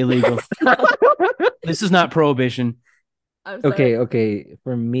 No. illegal. This is not prohibition. I'm sorry. Okay, okay.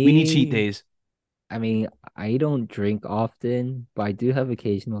 For me, We need cheat days. I mean, I don't drink often, but I do have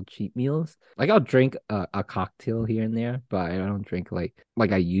occasional cheat meals. Like I'll drink a cocktail here and there, but I don't drink like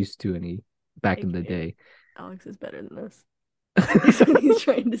I used to any back in the Okay. day. Alex is better than this. That's what he's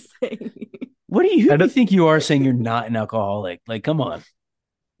trying to say. What do you, I who do you don't- think you are saying you're not an alcoholic? Like, come on.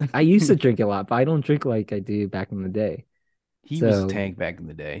 I used to drink a lot, but I don't drink like I do back in the day. He was a So- tank back in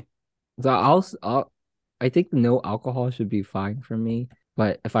the day. So I think no alcohol should be fine for me.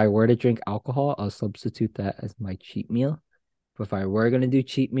 But if I were to drink alcohol, I'll substitute that as my cheat meal. But if I were gonna do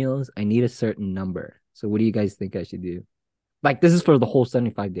cheat meals, I need a certain number. So what do you guys think I should do? Like this is for the whole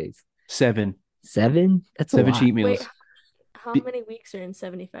 75 days. 7. 7? That's a 7 lot. cheat meals. Wait, how Be- many weeks are in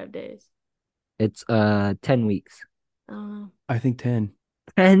 75 days? It's 10 weeks. I don't I think 10.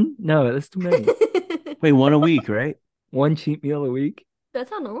 10? No, that's too many. know. Wait, one a week, right? One cheat meal a week. That's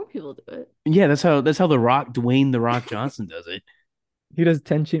how normal people do it. Yeah, that's how the Rock, Dwayne the Rock Johnson does it. He does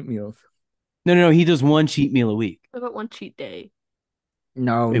 10 cheat meals. No, no, no. He does one cheat meal a week. What about one cheat day?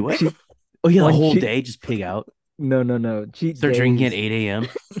 No, Wait, what? cheat- Oh, yeah, the One whole cheat- day, just pig out. no, no, no. Cheat Start drinking at days. 8 a.m.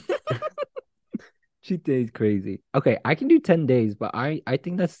 Cheat days crazy. Okay, I can do 10 days, but I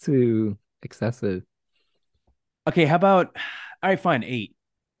think that's too excessive. Okay, how about, all right, fine, 8.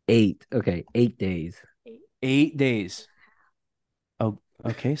 8. Okay, 8 days. 8 days. Oh,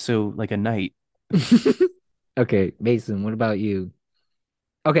 okay, so like a night. Okay, Mason, what about you?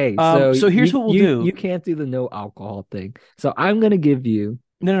 Okay, So here's what we'll do. You can't do the no alcohol thing. So I'm gonna give you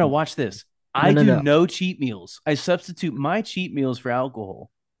No. Watch this. No, I no, do no. no cheat meals. I substitute my cheat meals for alcohol.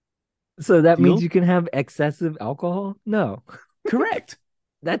 So that means Deal? you can have excessive alcohol? No. Correct.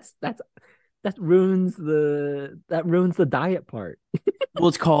 That's that ruins the diet part. Well,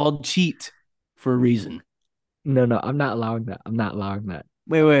 it's called cheat for a reason. No, no, I'm not allowing that. I'm not allowing that.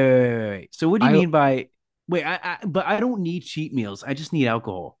 Wait. So what do you I mean by wait? But I don't need cheat meals. I just need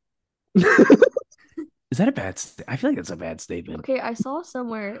alcohol. Is that a I feel like that's a bad statement. Okay, I saw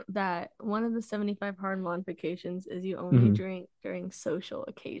somewhere that one of the 75 hard modifications is you only Mhm. drink during social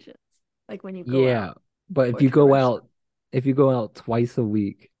occasions, like when you go Yeah, out but or to a restaurant. if you go out twice a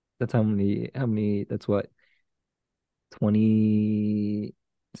week, that's how many that's what 20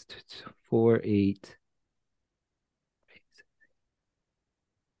 4 8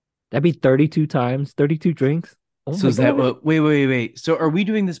 that'd be 32 times, 32 drinks. Oh So my is that God. what? Wait. So are we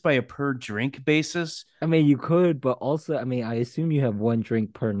doing this by a per drink basis? I mean, you could, but also, I mean, I assume you have one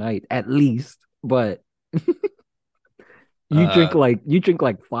drink per night at least, but Uh, you drink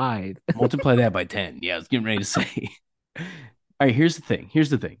like five. multiply that by 10. Yeah, I was getting ready to say. All right, here's the thing.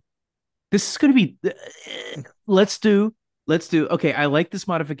 This is going to be. Let's do. Okay, I like this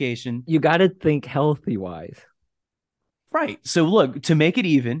modification. You got to think healthy wise. Right. So look, to make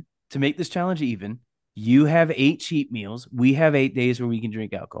this challenge even, you have 8 cheat meals. We have 8 days where we can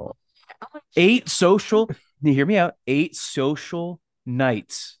drink alcohol. 8 social. Hear me out. 8 social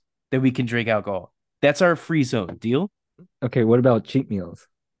nights that we can drink alcohol. That's our free zone. Deal? Okay, what about cheat meals?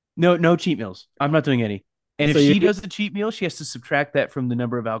 No cheat meals. I'm not doing any. And if So you she does the cheat meal, she has to subtract that from the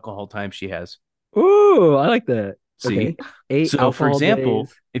number of alcohol times she has. Ooh, I like that. See? Okay. Eight So, for alcohol example,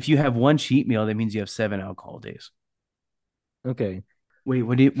 days. if you have one cheat meal, that means you have 7 alcohol days. Okay. Wait,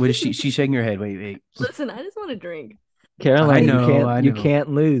 what is she? She's shaking her head. Wait. Listen, I just want to drink. Caroline, I you know. can't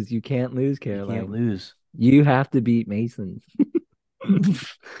lose. You can't lose, You can't Caroline. lose. You have to beat Mason.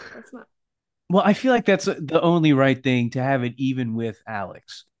 That's not. Well, I feel like that's the only right thing to have it even with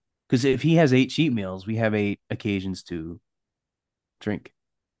Alex. Because if he has 8 cheat meals, we have 8 occasions to drink.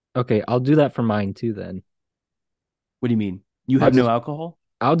 Okay, I'll do that for mine too then. What do you mean? You I'll have no just alcohol?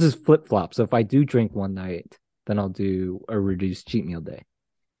 I'll just flip-flop. So if I do drink one night, then I'll do a reduced cheat meal day.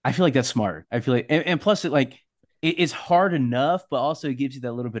 I feel like that's smart. I feel like, and plus, it's hard enough, but also it gives you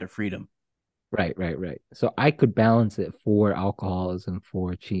that little bit of freedom. Right. So I could balance it for alcohols and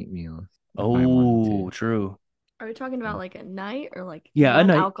for cheat meals if I wanted Oh, to. true. Are we talking about like a night or like Yeah, a one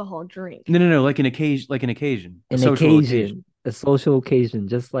night. alcohol drink? No, like an occasion, a An social occasion, occasion, a social occasion,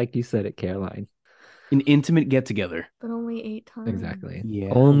 just like you said it, Caroline. an intimate get together. But only 8 times. Exactly. Yeah,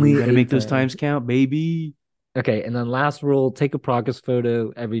 we Only got to make eight those times. times count, baby. Okay, and then last rule, take a progress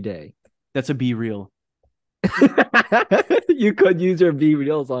photo every day. That's a be real. You could use your B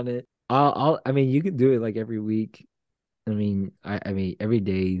reels on it. I mean, you could do it like every week. I mean, every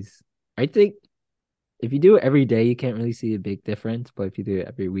day's. I think if you do it every day, you can't really see a big difference. But if you do it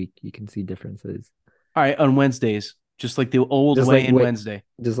every week, you can see differences. All right, on Wednesdays, just like the old Just way like in wait, Wednesday.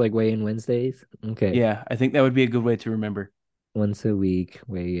 just like weigh in Wednesdays. Okay, Yeah, I think that would be a good way to remember. once a week,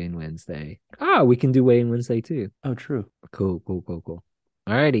 weigh in Wednesday. We can do weigh in Wednesday too. Oh, true. Cool.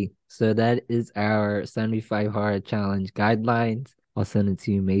 Alrighty, so that is our 75 hard challenge guidelines. I'll send it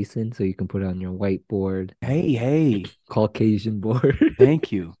to you, Mason, so you can put it on your whiteboard, Hey, Caucasian board.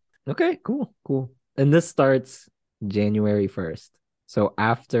 thank you. Okay, cool. And this starts January 1st. So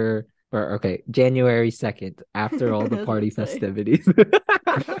January 2nd, after all I the was party gonna say. festivities.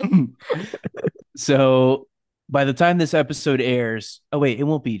 So by the time this episode airs, oh wait, it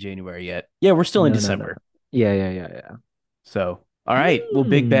won't be January yet. Yeah, we're still in No. December. Yeah. So, all right. Well,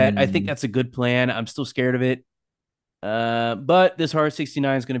 big bet. I think Hmm. that's a good plan. I'm still scared of it. But this hard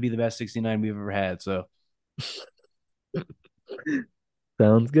 69 is going to be the best 69 we've ever had. So,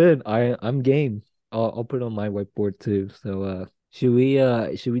 Sounds good. I'm game. I'll put it on my whiteboard too. So should we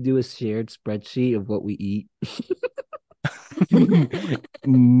do a shared spreadsheet of what we eat?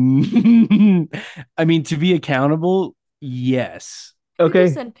 I mean, to be accountable, yes. You Okay.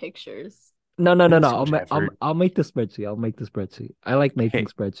 just send pictures. No. That's so I'll, much ma- effort. I'll make the spreadsheet. I'll make the spreadsheet. I like making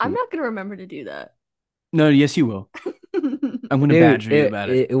Okay. spreadsheets. I'm not gonna remember to do that. No, yes, you will. I'm going to Dude, badger you about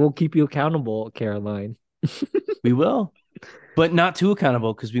it. it will keep you accountable, Caroline. We will, but not too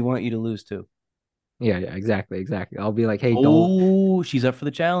accountable because we want you to lose too. Yeah, exactly. I'll be like, hey, don't. Oh, she's up for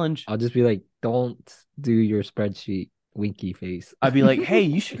the challenge. I'll just be like, don't do your spreadsheet, winky face. I'd be like, hey,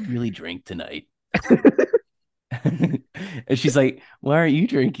 you should really drink tonight. And she's like, why aren't you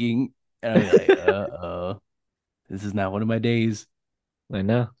drinking? And I'd be like, this is not one of my days. I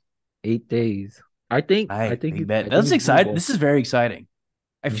know. 8 days. I think Big it- bet. I think That's it's exciting. doable. This is very exciting.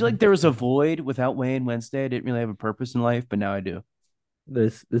 I feel Mhm. like there was a void without weigh-in Wednesday. I didn't really have a purpose in life, but now I do.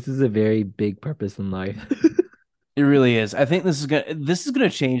 This is a very big purpose in life. It really is. I think this is gonna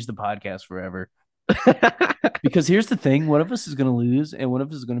change the podcast forever. Because here's the thing: one of us is gonna lose, and one of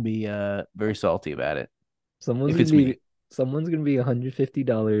us is gonna be very salty about it. Someone's If gonna it's me, be someone's gonna be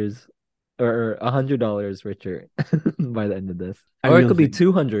 $150 or $100 richer by the end of this. I Or it really could be think.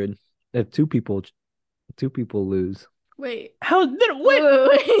 200 if two people lose. Wait. How then what?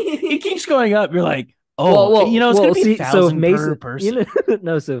 It Wait. keeps going up. You're like, Well, oh, it's gonna be a see, so if thousand per Mason, person.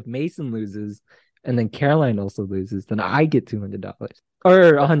 no, so if Mason loses and then Caroline also loses, then I get $200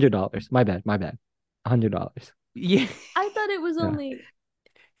 or $100. My bad, $100. Yeah, I thought it was Yeah. only.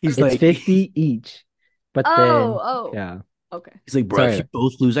 he's It's like, 50 each, but then Oh. yeah, Okay. he's like, bro, if you sorry.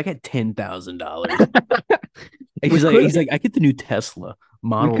 both lose, I get $10,000. We He's like, could I get the new Tesla we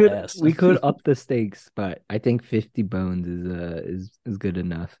Model could S. we could up the stakes, but I think 50 bones is good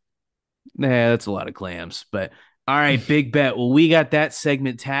enough. Nah, that's a lot of clams. But all right, big bet. Well, we got that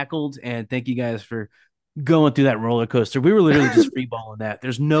segment tackled, and thank you guys for going through that roller coaster. We were literally just freeballing that.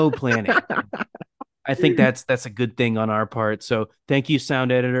 There's no planning. I think that's a good thing on our part. So thank you,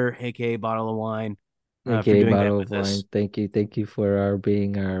 sound editor, aka Bottle of Wine, for Okay, doing that bottle of with us. wine. Thank you for our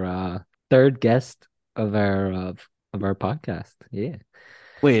being our third guest of our podcast. Yeah.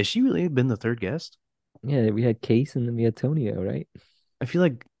 Wait, has she really been the third guest? Yeah, we had Case and then we had Tonio, right? I feel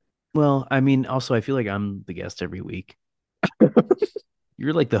like, well, I mean, also I feel like I'm the guest every week.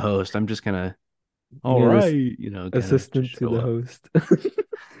 You're like the host. I'm just kind of all You're right, this kind of just assistant to show the up. host.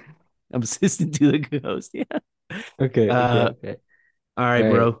 I'm assistant to the host. Yeah. Uh, Okay. all All right, right.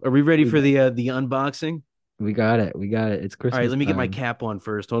 bro. Are we ready We for the unboxing? we got it. We got it. It's All right, Christmas let me get my time. cap on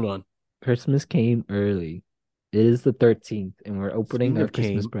first. Hold on. Christmas came early. It is the 13th, and we're opening Speaking our of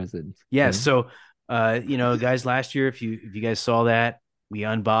Christmas came, presents. yeah. Came. So, guys, last year, if you guys saw that, we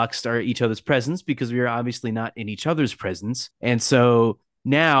unboxed our each other's presents because we are obviously not in each other's presents, and so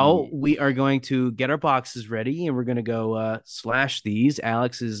now Yeah. we are going to get our boxes ready, and we're going to go slash these.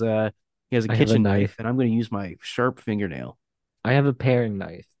 Alex is he has a I have a kitchen knife, knife. and I'm going to use my sharp fingernail. I have a paring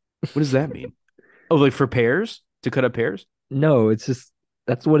knife. What does that mean? Oh, like for pears to cut up pears? No, it's just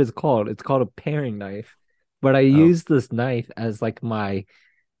that's what it's called. It's called a paring knife. But I Oh, use this knife as like my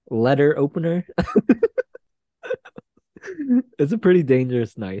letter opener. It's a pretty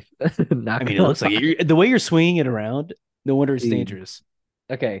dangerous knife. I Not mean, it gonna looks like lie. it. The way you're swinging it around. No wonder it's Dude. dangerous.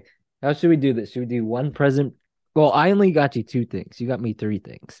 Okay. How should we do this? Should we do one present? Well, I only got you two things. You got me three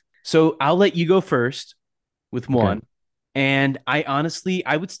things. So I'll let you go first with Okay. one. And I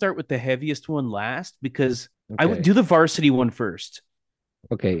would start with the heaviest one last because I would Okay. do the varsity one first.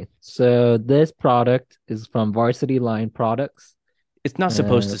 Okay. So this product is from Varsity Line Products. It's not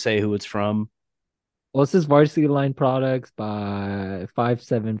supposed Uh, to say who it's from. well, this is Varsity Line Products by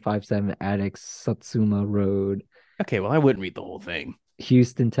 5757 Addicts Satsuma Road, Okay, well, I wouldn't read the whole thing.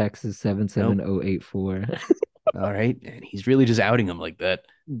 Houston, Texas Nope. 77084. All right. And he's really just outing him like that.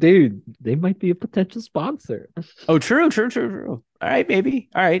 Dude, they might be a potential sponsor. Oh, true. All right, maybe.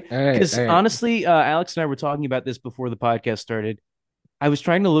 All right. All right, Because all right. honestly, Alex and I were talking about this before the podcast started. I was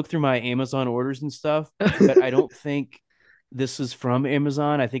trying to look through my Amazon orders and stuff, but I don't think this is from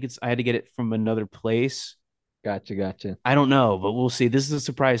Amazon. I had to get it from another place. Gotcha. I don't know, but we'll see. This is a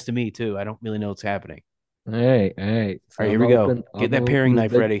surprise to me too. I don't really know what's happening. All right. All So right, I'm here we gonna go. open I'm Get gonna that open paring this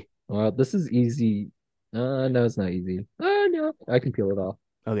knife big. ready. Well, this is easy. No, it's not easy. Oh no, I can peel it off.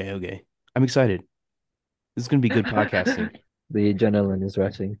 Okay. I'm excited. This is gonna be good podcasting. The adrenaline is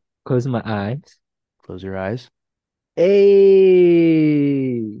rushing. Close my eyes. Close your eyes.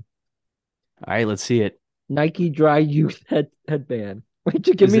 Hey, All right, let's see it. Nike Dry Youth headband. Wait,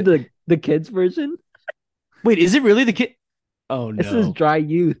 you give Is me it? the kids version? Wait, is it really the kid? Oh This is no, Dry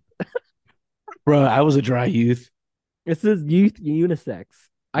Youth. bro! I was a dry youth This is youth unisex.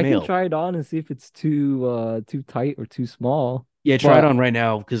 I can male. try it on and see if it's too tight or too small. Yeah, try it But on right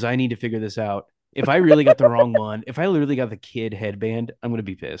now because I need to figure this out. If I really got the wrong one, if I literally got the kid headband, I'm gonna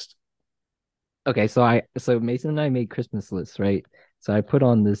be pissed. okay, so Mason and I made Christmas lists, right? So I put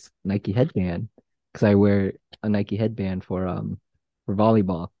on this Nike headband because I wear a Nike headband for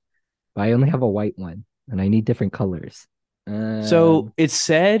volleyball, but I only have a white one and I need different colors. So Um, it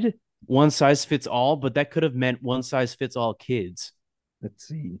said one size fits all, but that could have meant one size fits all kids. let's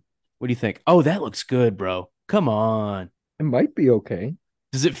see. What do you think? Oh, that looks good, bro. Come on. It might be okay.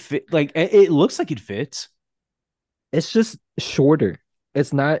 Does it fit? Like it looks like it fits. It's just shorter.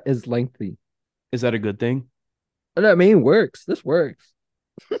 It's not as lengthy. Is that a good thing? And I mean, it works. This works.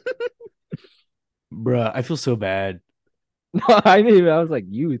 Bruh, I feel so bad. No, I mean, I was like,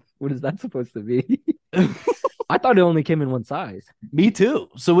 youth. What is that supposed to be? I thought it only came in one size. Me too.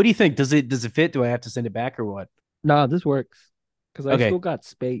 So what do you think? Does it fit? Do I have to send it back or what? Nah, this works. because I Okay. still got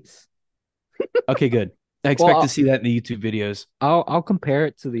space. Okay, good. I Well, expect to see that in the YouTube videos. I'll compare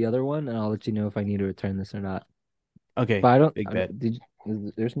it to the other one, and I'll let you know if I need to return this or not. But Okay, I don't. big bet.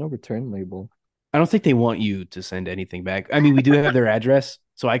 There's no return label. I don't think they want you to send anything back. I mean, we do have their address,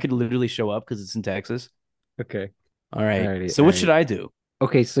 so I could literally show up because it's in Texas. Okay. All right. Alrighty. So what should Alrighty. I do?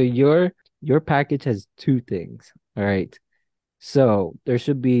 Okay. So your package has two things. All right. So there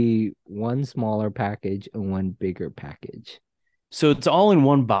should be one smaller package and one bigger package. So it's all in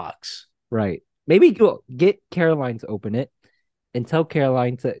one box. Right. Maybe go get Caroline to open it and tell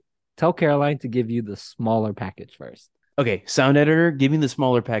Caroline to give you the smaller package first. Okay, sound editor, give me the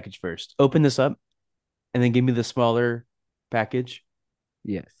smaller package first. Open this up and then give me the smaller package.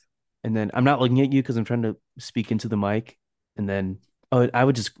 Yes. And then I'm not looking at you because I'm trying to speak into the mic. And then I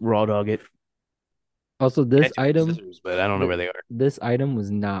would just raw dog it. Also, I this do have item, scissors, but I don't know where they are. this item was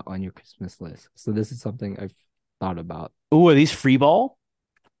not on your Christmas list. So this is something I've thought about. Oh, are these free ball?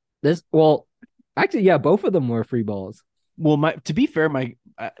 Well, actually, yeah, both of them were free balls. Well, my to be fair,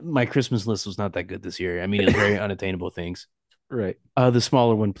 my Christmas list was not that good this year. I mean, it's very unattainable things. Right. The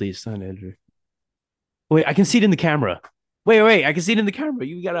smaller one, please, sound editor. Wait, I can see it in the camera. Wait, I can see it in the camera.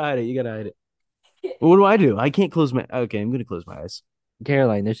 You gotta hide it. You gotta hide it. What do I do? I can't close my. Okay, I'm gonna close my eyes.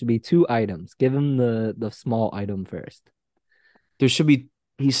 Caroline, there should be two items. Give him the small item first. There should be.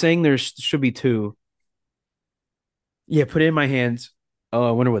 He's saying there should be two. Yeah, put it in my hands. Oh,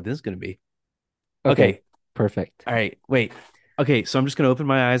 I wonder what this is gonna be. Okay. Perfect. All right. Wait. Okay, so I'm just gonna open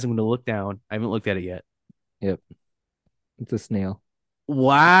my eyes. I'm gonna look down. I haven't looked at it yet. Yep. It's a snail.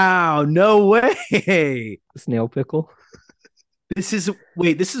 Wow. No way. Snail pickle. This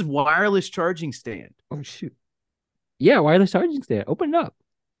is wireless charging stand. Oh shoot. Yeah, wireless charging stand. Open it up.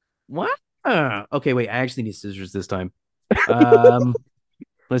 What? Okay, wait. I actually need scissors this time. Um,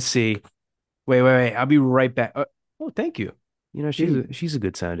 let's see. Wait. I'll be right back. Oh, thank you. You know, she's a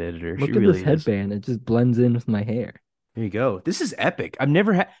good sound editor. Look She at really this is. headband. It just blends in with my hair. There you go. This is epic.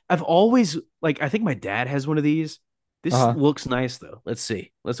 I've always like I think my dad has one of these. This Uh-huh. looks nice though. Let's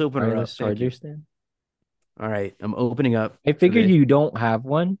see. Let's open her up. Wireless Thank you. charger stand. All right, I'm opening up I for figured the you don't have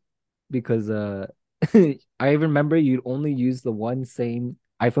one because I remember you'd only use the one same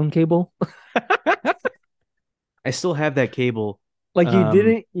iPhone cable. I still have that cable. Like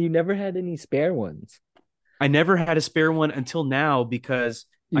Um, you never had any spare ones. I never had a spare one until now because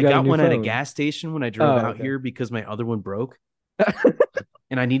You I got a got new one at a phone. gas station when I drove Oh, out okay. here because my other one broke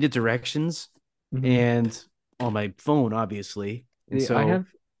and I needed directions Mhm. and on my phone, obviously. And Yeah, so,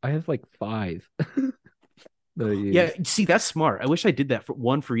 I have like five that I yeah, use. see, that's smart. I wish I did that for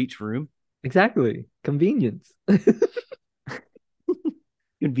one for each room. Exactly. Convenience.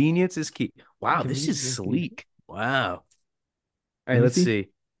 Convenience is key. Wow, this is Convenience is key. sleek. Wow. All right, Let me let's see. see.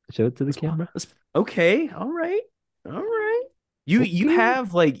 Show it to the camera. Okay, all right. All right. You Okay.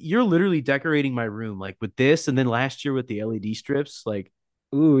 have like you're literally decorating my room like with this and then last year with the LED strips, like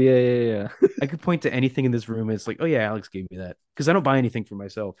Ooh, yeah. I could point to anything in this room. And it's like, oh yeah, Alex gave me that because I don't buy anything for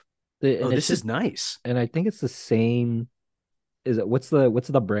myself. Oh, And it this is should, nice. and I think it's the same. Is it what's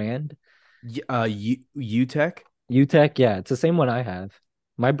the brand? UTech. UTech, yeah, it's the same one I have.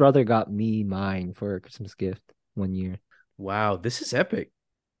 My brother got me mine for a Christmas gift one year. Wow, this is epic.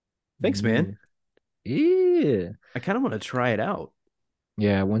 Thanks, Yeah. man. Yeah. I kind of want to try it out.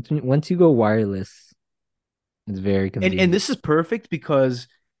 Yeah, once you go wireless, it's very And convenient. this is perfect because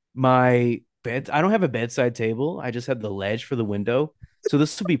my bed I don't have a bedside table. I just have the ledge for the window. So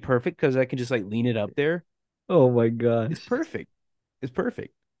this will be perfect because I can just like lean it up there. Oh my It's gosh. perfect. It's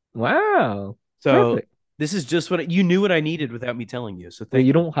perfect. Wow. So Perfect. this is just you knew what I needed without me telling you. So Wait, thank you.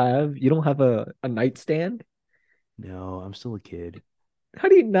 you don't have a nightstand? No, I'm still a kid. How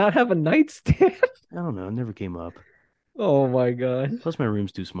do you not have a nightstand? I don't know. It never came up. Oh my gosh. Plus, my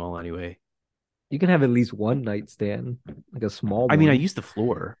room's too small anyway. You can have at least one nightstand, like a small I mean, I one. use the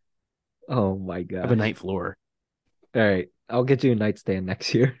floor. Oh my I have a gosh. night floor. All right, I'll get you a nightstand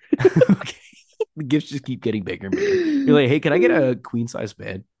next year. Okay. The gifts just keep getting bigger and bigger. You're like, hey, can I get a queen size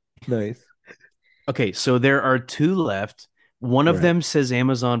bed? Nice. Okay, so there are two left. One of Right. them says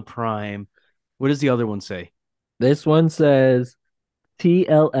Amazon Prime. What does the other one say? This one says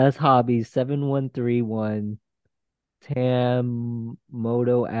TLS Hobbies 7131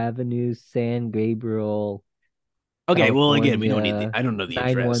 Tamoto Avenue, San Gabriel, Okay, well, again, we don't need the. California I don't know the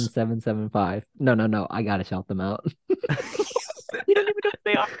address. 91775. No. I gotta shout them out. You don't even know what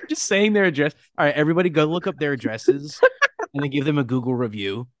they are. Just saying their address. All right, everybody, go look up their addresses and then give them a Google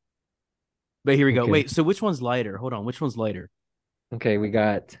review. But here we go. Okay. Wait, so which one's lighter? Hold on, which one's lighter? Okay, we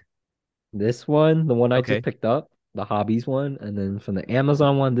got this one, the one I just Okay. picked up, the hobbies one, and then from the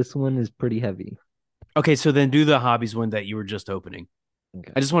Amazon one, this one is pretty heavy. Okay, so then do the hobbies one that you were just opening.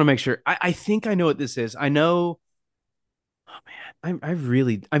 Okay. I just want to make sure. I think I know what this is. I know. Oh man, I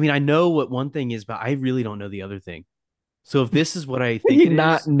really. I mean, I know what one thing is, but I really don't know the other thing. So if this is what I think You it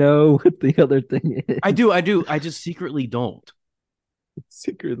not is, know what the other thing I is. do. I do. I just secretly don't.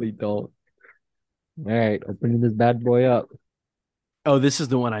 Secretly don't. All right, opening this bad boy up. Oh, this is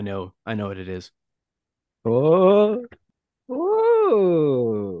the one I know. I know what it is. Oh,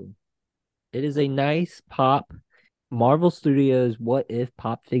 oh. It is a nice pop Marvel Studios What If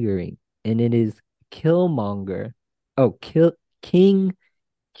pop figurine, and it is Killmonger. Oh, King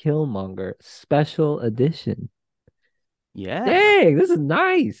Killmonger special edition. Yeah. Dang, this is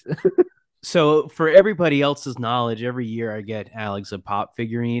nice. So for everybody else's knowledge, every year I get Alex a pop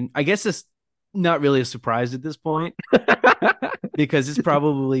figurine. I guess it's not really a surprise at this point because it's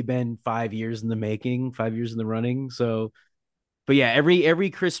probably been 5 years in the making, 5 years in the running. So, but yeah, every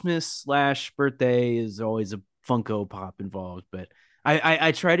Christmas slash birthday is always a Funko Pop involved. But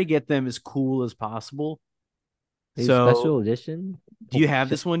I try to get them as cool as possible. His special So, edition. do you Holy have shit.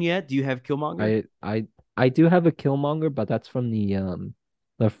 this one yet? Do you have Killmonger? I do have a Killmonger, but that's from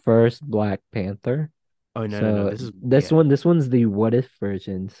the first Black Panther. Oh no no no! So This is this this one's the What If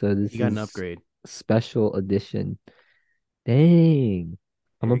version. So you this got an is upgrade. special edition. Dang.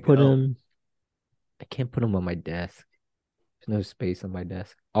 I'm There gonna you put go. him. I can't put him on my desk. There's no space on my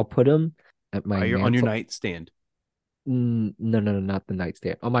desk. I'll put him at my You're on your mantle. nightstand. No, no, no, not the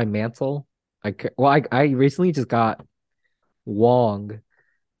nightstand. On my mantle. I recently just got Wong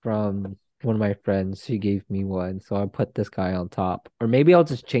from one of my friends. She gave me one, so I put this guy on top. Or maybe I'll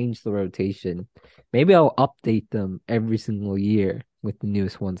just change the rotation. Maybe I'll update them every single year with the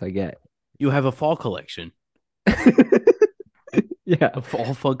newest ones I get. You have a fall collection, Yeah, a fall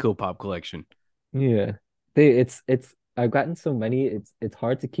Funko Pop collection. yeah. It's I've gotten so many. It's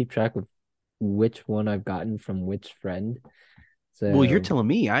hard to keep track of which one I've gotten from which friend. Well, you're So telling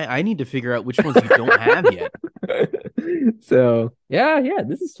me I need to figure out which ones you don't have yet. so yeah,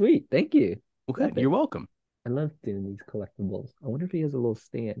 this is sweet. Thank you. Okay, Love you're it. welcome. I love doing these collectibles. I wonder if he has a little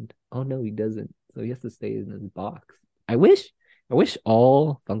stand. Oh no, he doesn't. So he has to stay in his box. I wish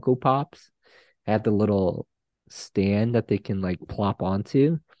all Funko Pops had the little stand that they can like plop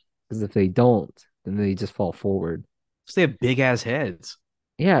onto. Because if they don't, then they just fall forward. They have big ass heads.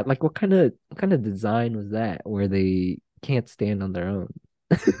 Yeah, like what kind of design was that where they can't stand on their own?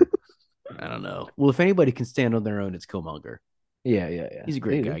 I don't know. Well, if anybody can stand on their own, it's Killmonger. Yeah. He's a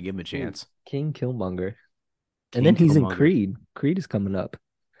great guy. Give him a Dude, chance. King Killmonger. And then King he's in Killmonger. Creed. Creed is coming up.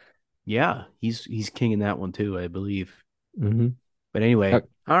 Yeah, he's king in that one too, I believe. Mm-hmm. But anyway, all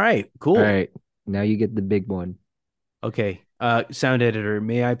right, All cool. right. Now you get the big one. Okay, sound editor,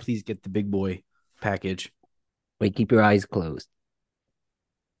 may I please get the big boy package? Wait, keep your eyes closed.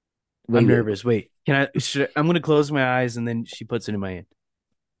 I'm Wait. nervous. Wait, I'm gonna close my eyes and then she puts it in my hand.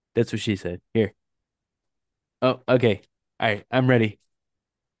 That's what she said. Here. Oh, okay. All right, I'm ready.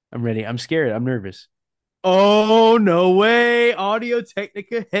 I'm ready. I'm scared. I'm nervous. Oh, no way. Audio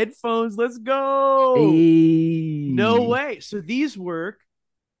Technica headphones. Let's go. No Hey. way. So these work.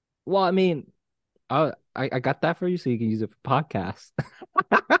 Well, I mean, I got that for you so you can use it for podcasts.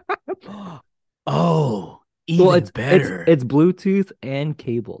 Oh, Well, even it's better. it's Bluetooth and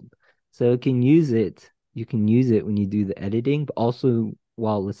cabled. So it can use it. You can use it when you do the editing, but also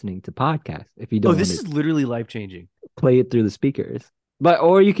while listening to podcasts if you Oh, don't want this to is literally life changing. play it through the speakers. But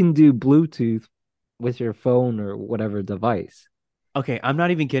or you can do Bluetooth with your phone or whatever device. Okay, I'm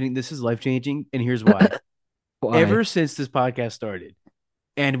not even kidding. This is life changing. And here's why. Why? Ever since this podcast started,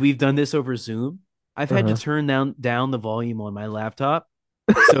 and we've done this over Zoom, I've had to Uh-huh. turn down the volume on my laptop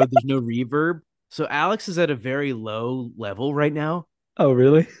so there's no reverb. So Alex is at a very low level right now. Oh,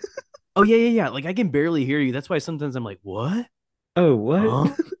 really? Oh yeah. Like I can barely hear you. That's why sometimes I'm like, what? Oh, what?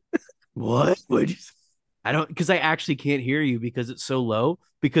 Huh? What? I don't because I actually can't hear you because it's so low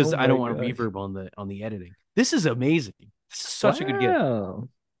because Oh I my don't want gosh. reverb on the editing. This is amazing. This is such a good gift. Wow.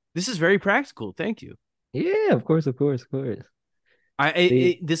 This is very practical. Thank you. Yeah, of course, of course, of course.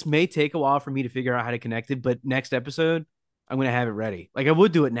 See, This may take a while for me to figure out how to connect it, but next episode I'm gonna have it ready. Like I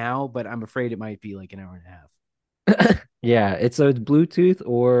would do it now, but I'm afraid it might be like an hour and a half. yeah, it's Bluetooth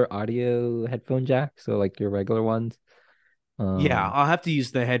or audio headphone jack, so like your regular ones. Yeah, Um, I'll have to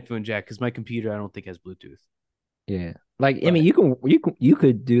use the headphone jack because my computer I don't think has Bluetooth. yeah. Like I mean But you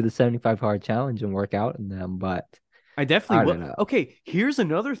could do the 75 hard challenge and work out in them, but I definitely I will. don't know. Okay, here's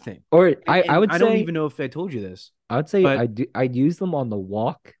another thing, Or I I and would I don't say even know if I told you this, I would say but I'd use them on the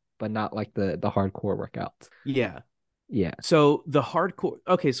walk, but not like the hardcore workouts. yeah. Yeah. So the hardcore.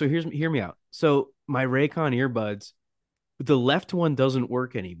 Okay, so hear me out. So my Raycon earbuds, The left one doesn't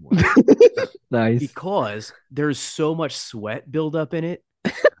work anymore Nice. because there's so much sweat buildup in it.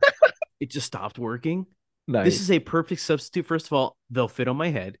 It just stopped working. This Nice. is a perfect substitute. First of all, they'll fit on my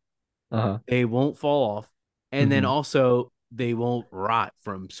head. Uh-huh. They won't fall off. And then Mhm. also they won't rot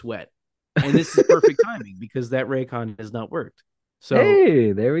from sweat. And this is perfect timing because that Raycon has not worked. So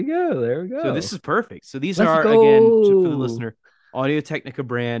Hey, there we go. There we so this go. is perfect. So these Let's are again for the go. listener, Audio Technica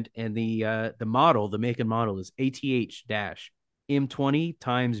brand, and the model, the make and model is ATH-M20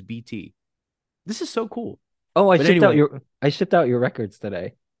 times BT. This is so cool. Oh, But anyway, I shipped out your records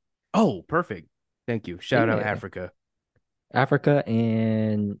today. oh, perfect. Thank you. Shout out Yeah. Africa. Africa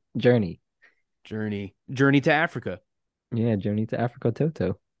and Journey. Journey to Africa. Yeah, Journey to Africa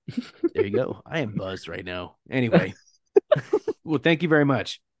Toto. There you go. I am buzzed right now. Anyway, well, thank you very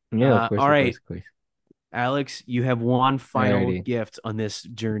much. Yeah, of course, All of right, course, of course. Alex, you have one final Alrighty. gift on this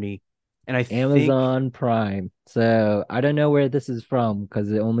journey, and I think Amazon Prime. So I don't know where this is from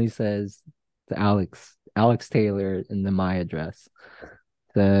because it only says to Alex Taylor in the my address.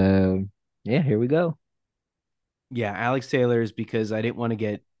 So yeah, here we go. yeah, Alex Taylor is because I didn't want to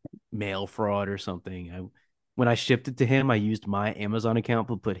get mail fraud or something. When I shipped it to him, I used my Amazon account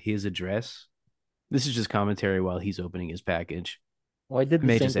to put his address. This is just commentary while he's opening his package. Well, I did I the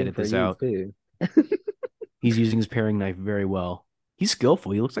may same just thing edit for this you out. too. He's using his paring knife very well. He's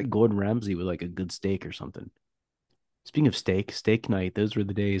skillful. He looks like Gordon Ramsay with like a good steak or something. Speaking of steak night, those were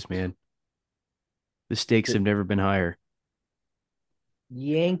the days, man. The stakes have never been higher.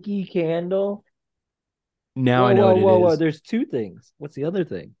 Yankee Candle. Now Whoa, I know whoa, what it whoa, whoa. is. There's two things. What's the other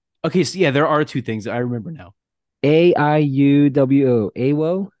thing? Okay, so yeah, there are two things I remember now. AIUWO.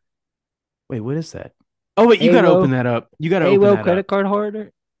 AWO? Wait, what is that? Oh wait, you gotta AWO? open that up. You gotta open AWO that up. credit card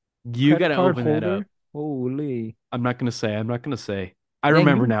holder? You Credit gotta card open that up. holder? Holy. I'm not gonna say. I'm not gonna say. I Dang,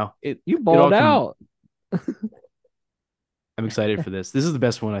 remember now. you It all balled come. out. I'm excited for this. This is the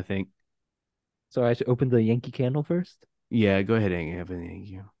best one, I think. So I should open the Yankee Candle first? Yeah, go ahead and open the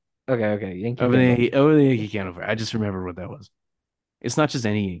Yankee. Okay, okay. Yankee Open Candle. the Yankee candle. I just remember what that was. It's not just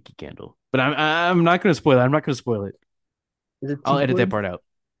any Yankee candle, but I'm not gonna spoil it. I'm not gonna spoil it. Is it I'll edit that teakwood? part out.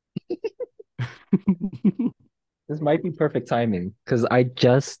 This might be perfect timing because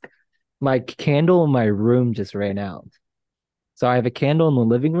my candle in my room just ran out. So I have a candle in the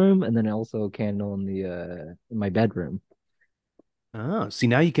living room and then also a candle in the in my bedroom. Oh, see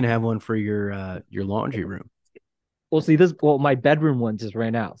now you can have one for your laundry room. Well, my bedroom one just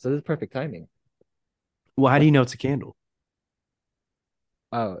ran out. So this is perfect timing. Well, how do you know it's a candle?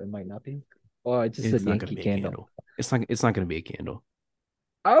 Oh, it might not be. Oh, it just It's said not gonna Yankee be a Candle. candle. It's not gonna be a candle.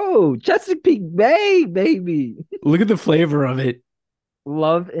 Oh, Chesapeake Bay, baby. Look at the flavor of it.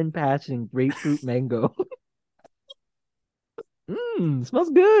 Love and passion, grapefruit mango. Smells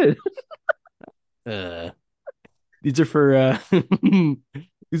good. Uh these are for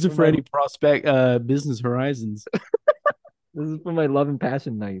these are For for my any prospect business horizons. This is for my love and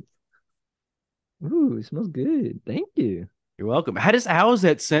passion nights. Ooh, it smells good. Thank you. You're welcome. How is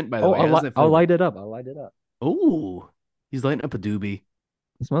that scent, by the Oh, way? How does that I'll flavor? light it up. I'll light it up. Oh, he's lighting up a doobie.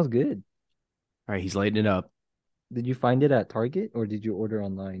 It smells good. All right, he's lighting it up. Did you find it at Target or did you order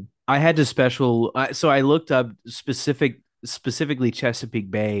online? I had to special, so I looked up specifically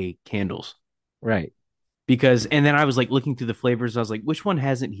Chesapeake Bay candles Right. because, and then I was like looking through the flavors. I was like, which one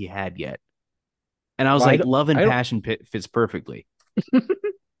hasn't he had yet? And I was Well, like, Love and I don't Passion fits perfectly.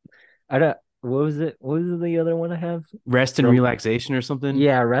 I don't what was it? What was the other one I have? Rest and Rel relaxation or something.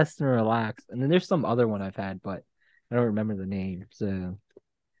 Yeah, rest and relax. And then there's some other one I've had, but I don't remember the name. So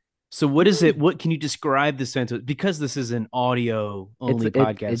So what is it? What can you describe the scent of? Because this is an audio only it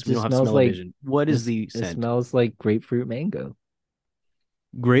podcast, we don't just have smells smell of like vision. What is the it scent? smells like grapefruit mango.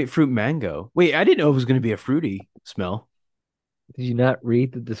 Grapefruit mango. Wait, I didn't know it was going to be a fruity smell. Did you not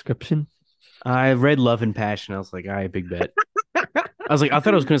read the description? I read Love and Passion. I was like, all right, big bet. I was like, I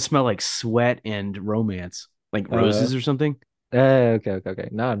thought it was going to smell like sweat and romance, like Uh, roses or something. okay, okay, okay.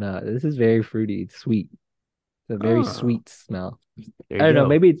 No, no, this is very fruity. It's sweet. It's a very Oh, sweet smell. there I you don't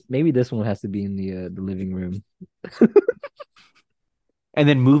know. go. Maybe this one has to be in the living room. And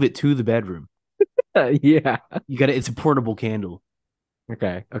then move it to the bedroom. Yeah. You got it. It's a portable candle.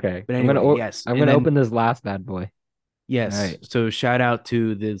 Okay. Okay. But anyway, yes. I'm And gonna then, open this last bad boy. All yes. right. So shout out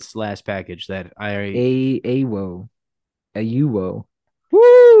to this last package that I, AWO. A UWO.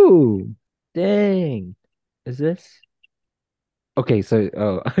 Woo! Dang. Is this? Okay,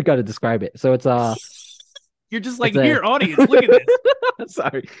 so I gotta describe it. So you're just like, it's a here, audience, look at this.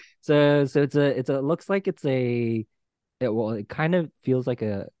 sorry. So it's a looks like it kind of feels like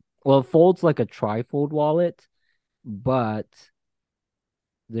it folds like a trifold wallet, but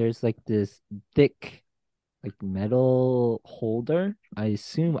there's like this thick like metal holder. I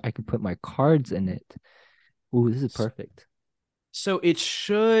assume I could put my cards in it. Ooh, this is perfect. So it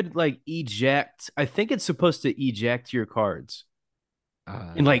should like eject. I think it's supposed to eject your cards.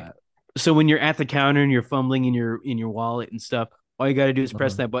 And like, Uh, so when you're at the counter and you're fumbling in your wallet and stuff, all you got to do is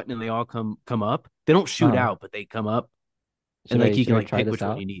press uh, that button and they all come up. They don't shoot uh, out, but they come up, and like you can should I like try pick this which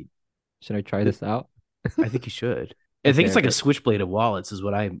one out? you need. Should I try this out? I think you should. I think Okay, it's like a okay. switchblade of wallets is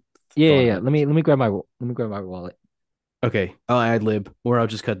what I Yeah, yeah, thought yeah. of. Let me grab my wallet. Okay, I'll ad lib or I'll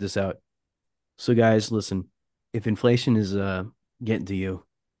just cut this out. So guys, listen, if inflation is getting to you,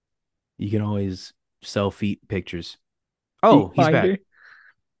 you can always sell feet pictures. Feet Oh, he's back. finder,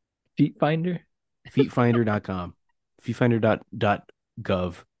 feet finder. Feetfinder.com.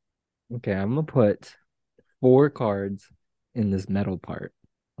 Feetfinder.gov. Okay, I'm gonna put 4 cards in this metal part.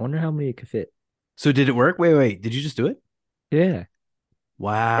 I wonder how many it could fit. So did it work? Wait. Did you just do it? Yeah.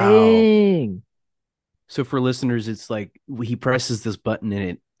 Wow. Dang. So for listeners, it's like he presses this button and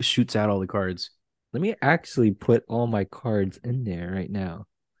it shoots out all the cards. Let me actually put all my cards in there right now.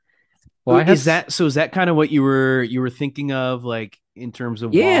 Well, I have Is that so? Is that kind of what you were thinking of, like in terms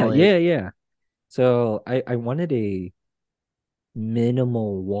of yeah, wallet? yeah, yeah. So I wanted a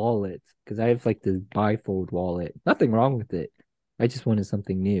minimal wallet because I have like this bifold wallet. Nothing wrong with it. I just wanted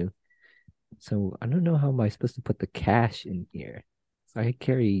something new. So I don't know how am I supposed to put the cash in here. So I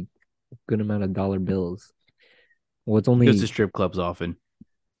carry a good amount of dollar bills. Well, it's He goes to only strip clubs often.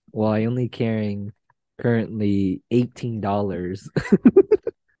 well, I only carrying currently $18.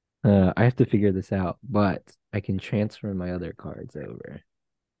 I have to figure this out, but I can transfer my other cards over.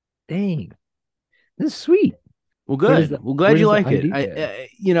 Dang, this is sweet. Well, Where does good. the Well, where glad you does the like it. ID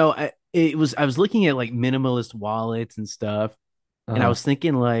go? I was looking at like minimalist wallets and stuff, and I Uh-huh. was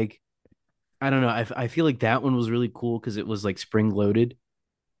thinking like, I don't know. I feel like that one was really cool because it was like spring loaded,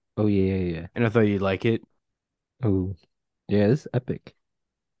 Oh yeah, yeah, yeah. and I thought you'd like it. Oh yeah, this is epic.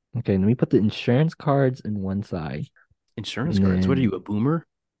 Okay, let me put the insurance cards in one side, Insurance and cards. What are you, then a boomer?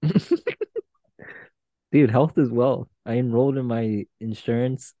 dude, health is wealth. I enrolled in my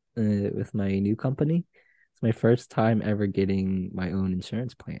insurance with my new company. It's my first time ever getting my own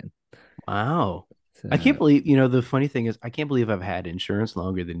insurance plan. Wow. I can't So believe, the funny thing is I can't believe I've had insurance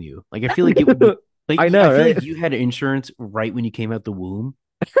longer than you. Like I feel I like it would be like I know, feel right? like you had insurance right when you came out the womb.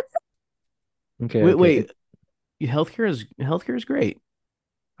 Okay, Wait, okay. wait. Healthcare is great.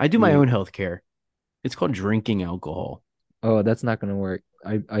 I do my Dude, own healthcare. It's called drinking alcohol. oh, that's not gonna work.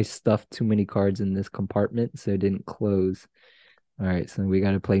 I stuffed too many cards in this compartment, so it didn't close. All right, so we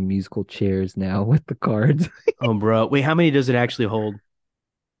got to play musical chairs now with the cards. Oh, bro. Wait, how many does it actually hold?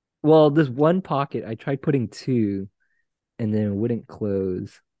 Well, this one pocket, I tried putting two, and then it wouldn't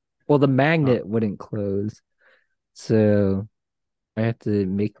close. Well, the Uh, magnet wouldn't close, so I have to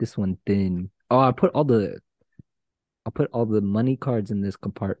make this one thin. Oh, I'll put all the money cards in this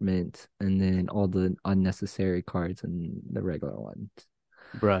compartment, and then all the unnecessary cards in the regular ones.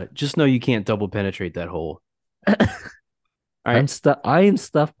 bruh, just know you can't double penetrate that hole. All right. I am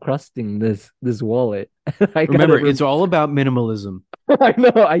stuff crusting this wallet. I gotta Remember, rem it's all about minimalism. I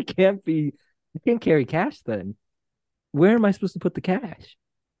know I can't carry cash then. Where am I supposed to put the cash?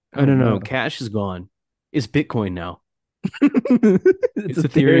 I Oh don't know. no. Cash is gone. It's Bitcoin now. It's It's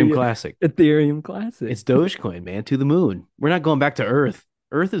Ethereum Ethereum Classic. Ethereum Classic. It's Dogecoin, man, to the moon. We're not going back to Earth.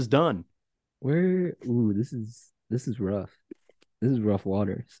 Earth is done. Where ooh, this is rough. This is rough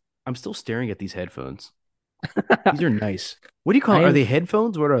waters. I'm still staring at these headphones. These are nice. What do you call I it? Are have they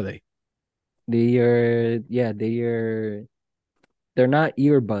headphones? What are they? they are yeah, they're not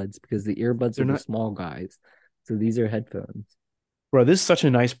earbuds because the earbuds They're are the not, small guys. So these are headphones. bro. This is such a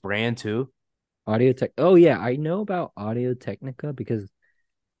nice brand too. Audio Tech. Oh yeah, I know about Audio Technica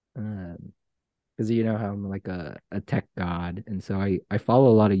um because you know how I'm like a tech god, and so I follow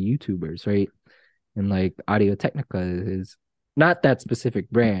a lot of YouTubers, right? And like Audio Technica is not that specific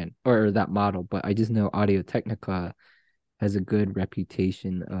brand or that model, but I just know Audio Technica has a good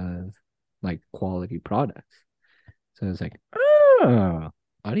reputation of like quality products. So it's like, oh,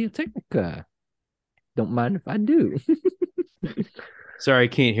 Audio Technica. Don't mind if I do. Sorry, I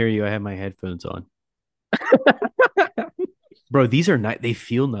can't hear you. I have my headphones on. Bro, these are nice. They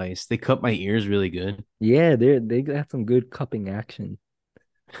feel nice. They cut my ears really good. Yeah, they got some good cupping action.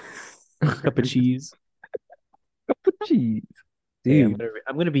 Cup of cheese. Jeez. Hey, Dude,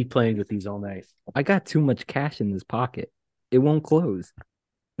 I'm gonna be playing with these all night. I got too much cash in this pocket. It won't close.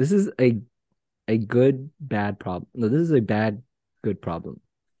 This is a good bad problem. No, this is a bad good problem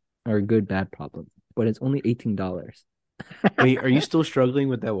or a good bad problem, but it's only $18. Wait, are you still struggling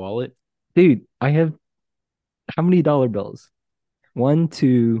with that wallet? Dude, I have how many dollar bills? One,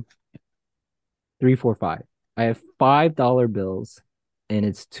 two, three, four, five. I have $5 bills, and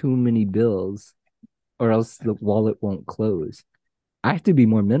it's too many bills, or else the wallet won't close. I have to be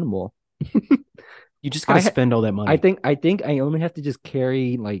more minimal. You just got to I spend all that I money. think I only have to just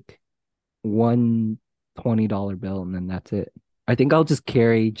carry like one $20 bill, and then that's it. I think I'll just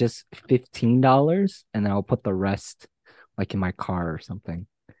carry just $15, and I'll put the rest like in my car or something.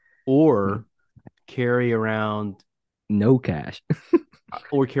 Or carry around No cash.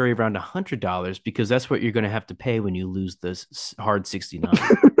 $100 because that's what you're going to have to pay when you lose this hard 69.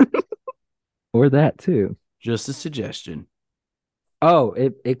 Or that too. Just a suggestion. Oh,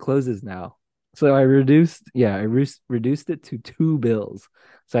 it closes now. So I reduced it to two bills.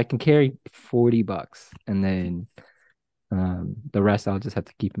 So I can carry $40, and then the rest I'll just have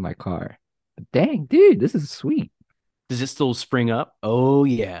to keep in my car. But dang, dude, this is sweet. Does it still spring up? Oh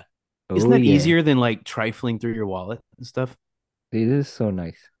yeah. Isn't Oh that yeah. easier than like trifling through your wallet and stuff? Dude, this is so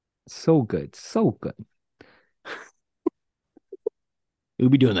nice. So good. So good. We'll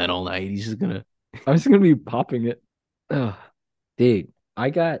be doing that all night. He's just gonna. I'm just gonna be popping it. Ugh. Dude, I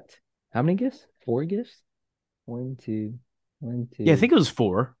got how many gifts? Four gifts? One, two, one, Yeah, I two. think it was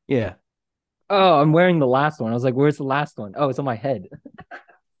four. Yeah, Oh, I'm wearing the last one. I was like, where's the last one? Oh, it's on my head.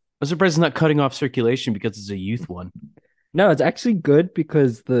 I'm surprised it's not cutting off circulation because it's a youth one. No, it's actually good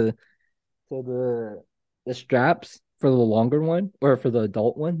because so the straps for the longer one or for the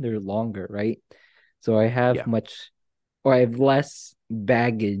adult one, they're longer, right? So Yeah, I have less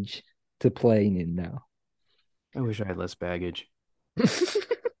baggage to play in now. I wish I had less baggage.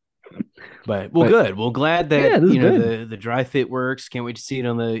 But well, But good. Well, glad that yeah, this is good. the dry fit works. Can't wait to see it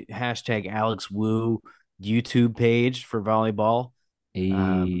on the hashtag Alex Wu YouTube page for volleyball.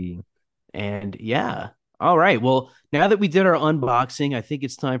 Um, Hey, and yeah, all right. Well, now that we did our unboxing, I think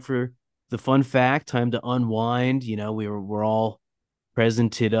it's time for the fun fact. Time to unwind. We're all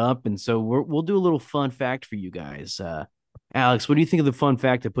presented up, and so we'll do a little fun fact for you guys. Alex, what do you think of the fun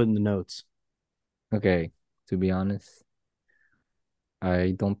fact I put in the notes? okay, to be honest,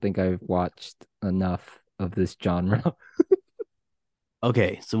 I don't think I've watched enough of this genre.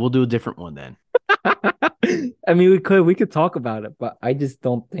 Okay, so we'll do a different one then. I mean, we could talk about it, but I just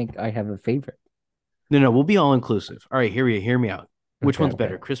don't think I have a favorite. No, no, we'll be all inclusive. All right, hear me out. Which Okay, one's okay.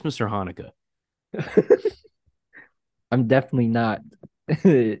 better, Christmas or Hanukkah? I'm definitely not. I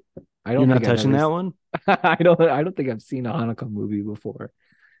You're don't not think I've touching ever. that one? I don't think I've seen a Hanukkah movie before.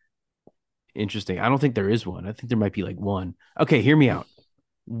 Interesting. I don't think there is one. I think there might be like one. Okay, hear me out.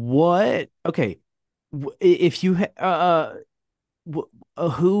 What? Okay, if you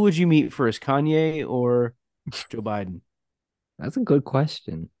who would you meet first, Kanye or Joe Biden? That's a good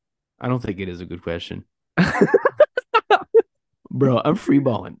question. I don't think it is a good question, bro. I'm free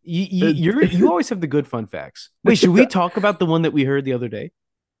balling. You always have the good fun facts. Wait, should we talk about the one that we heard the other day?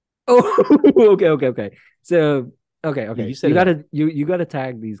 Oh, okay, okay, okay. So, okay, Yeah, okay. you set You it up. gotta you gotta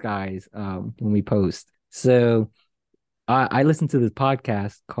tag these guys when we post. So I listened to this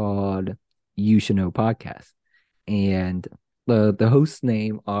podcast called You Should Know Podcast, and the hosts'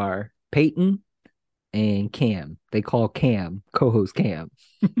 name are Peyton and Cam. They call Cam co-host Cam.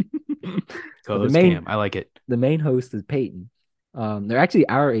 But the Co-host main Cam. I like it. the main host is Peyton. They're actually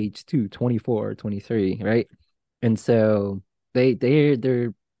our age too, 24, 23, right? And so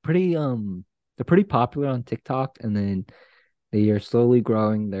they're pretty they're pretty popular on TikTok, and then they are slowly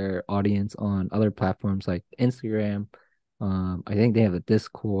growing their audience on other platforms like Instagram. I think they have a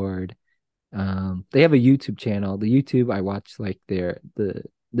Discord. They have a YouTube channel. The YouTube I watch like the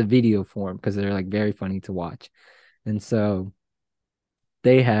video form because they're like very funny to watch. And so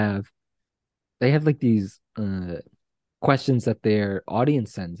they have they have like these questions that their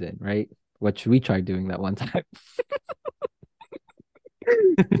audience sends in, right? Which we tried doing that one time.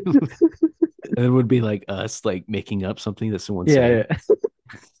 It would be like us like making up something that someone Yeah, said. yeah.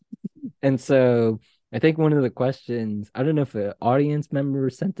 And so I think one of the questions, I don't know if an audience member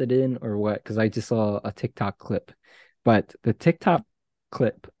sent it in or what, because I just saw a TikTok clip, but the TikTok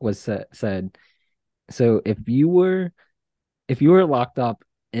clip was said, so if you were locked up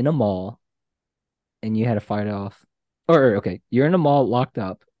in a mall and you had to fight off, or okay, you're in a mall locked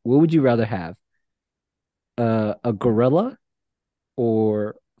up, what would you rather have? A gorilla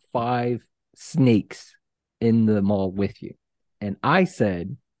or five snakes in the mall with you? And I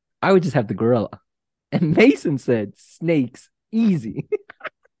said, I would just have the gorilla. And Mason said, snakes, easy.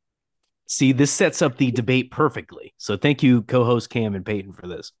 See, this sets up the debate perfectly. So thank you, co-host Cam and Peyton, for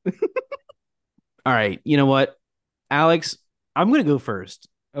this. All right, you know what, Alex, I'm gonna go first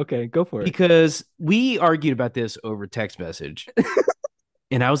Okay, go for it. because we argued about this over text message,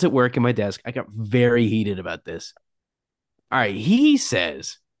 and I was at work at my desk. I got very heated about this. All right, he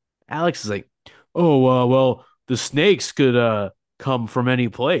says, Alex is like, oh, well, the snakes could come from any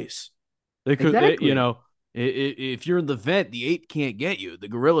place. They could, Exactly. if you're in the vent, the ape can't get you. The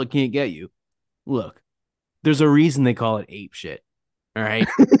gorilla can't get you. Look, there's a reason they call it ape shit. All right.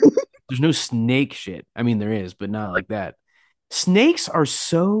 There's no snake shit. I mean, there is, but not like that. Snakes are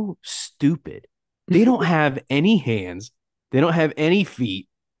so stupid. They don't have any hands. They don't have any feet.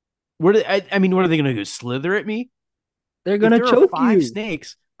 I mean, what are they going to do? Slither at me? They're If gonna there are choke five you.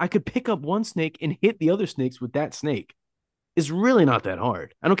 snakes, I could pick up one snake and hit the other snakes with that snake. It's really not that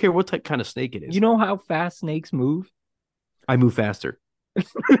hard. I don't care what type kind of snake it is. You know how fast snakes move? I move faster.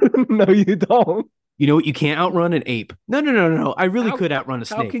 No, you don't. You know what? You can't outrun an ape. No. I really How could outrun a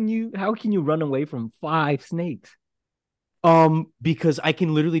how snake. can you run away from 5 snakes? Because I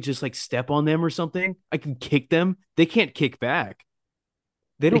can literally just like step on them or something. I can kick them. They can't kick back.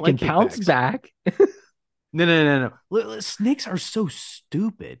 They They don't can like pounce kickbacks. back. No. Snakes are so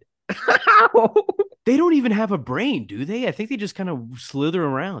stupid. How? They don't even have a brain, do they? I think they just kind of slither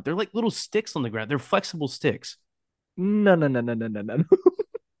around. They're like little sticks on the ground. They're flexible sticks. No.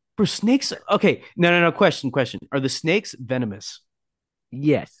 For snakes, okay. No. Question. Are the snakes venomous?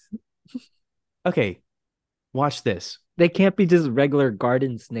 Yes. Okay, watch this. They can't be just regular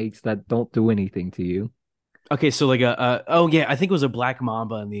garden snakes that don't do anything to you. Okay, so like oh yeah, I think it was a black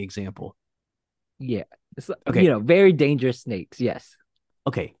mamba in the example. Yeah. It's, Okay, very dangerous snakes. Yes.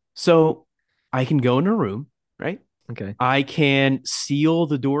 okay. So I can go in a room, right? Okay. I can seal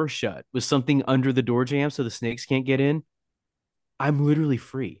the door shut with something under the door jamb so the snakes can't get in. I'm literally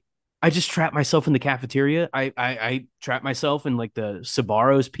free. I just trap myself in the cafeteria. I trap myself in like the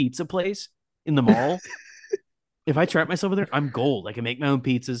Sabaro's pizza place in the mall. If I trap myself in there, I'm gold. I can make my own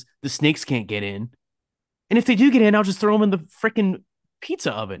pizzas. The snakes can't get in. And if they do get in, I'll just throw them in the freaking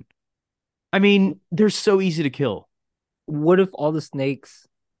pizza oven. I mean, they're so easy to kill. What if all the snakes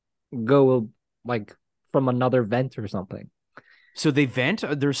go like from another vent or something? So they vent.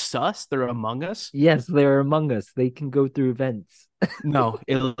 They're sus. They're among us. Yes, they're among us. They can go through vents. No,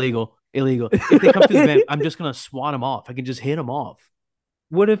 illegal. If they come through the vent, I'm just gonna swat them off. I can just hit them off.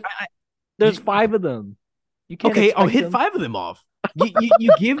 What if I, there's you, 5 of them? You can't okay, I'll expect hit them. 5 of them off.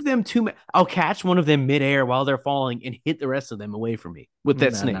 You give them too much. I'll catch one of them midair while they're falling and hit the rest of them away from me with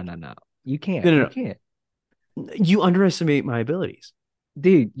that snake. No. You can't. No, no, You no. can't. You underestimate my abilities.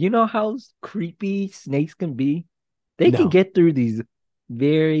 Dude, you know how creepy snakes can be? They can No. get through these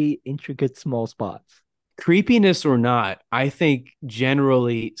very intricate small spots. Creepiness or not, I think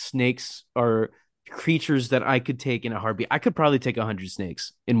generally snakes are creatures that I could take in a heartbeat. I could probably take 100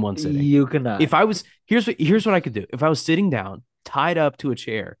 snakes in one sitting. You cannot. If I was here's what I could do. If I was sitting down, tied up to a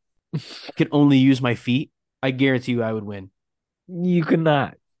chair, I could only use my feet, I guarantee you I would win. You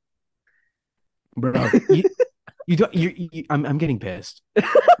cannot. Bro, you don't I'm getting pissed.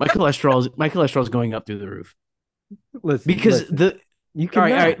 My cholesterol's going up through the roof. Because listen. the You all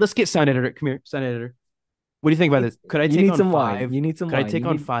cannot. right, let's get sound editor. Come here, sound editor. What do you think about this? Could I You take need on some wine. five? You need some Could I wine. take You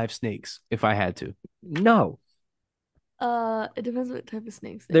on need... 5 snakes if I had to? No. It depends what type of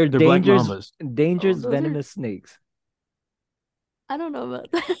snakes they They're are. They're black dangerous, mambas. dangerous Oh, those are- venomous snakes. I don't know about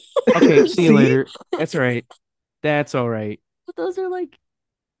that. Okay, see you See? later. That's all right. That's all right. But those are like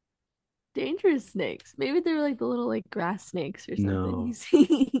dangerous snakes. Maybe they're like the little like grass snakes or something. No. You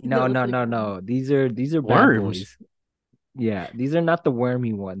see? No. That look like These are bad Worms. boys. Yeah, these are not the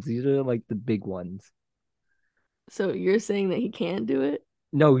wormy ones. These are like the big ones. So you're saying that he can do it?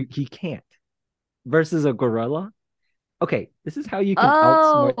 No, he can't. Versus a gorilla. Okay, this is how you can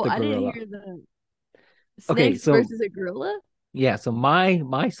Oh, outsmart the I didn't gorilla. hear the Okay, snakes so versus a gorilla. yeah, so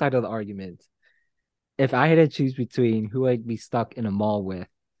my side of the argument, if I had to choose between who I'd be stuck in a mall with,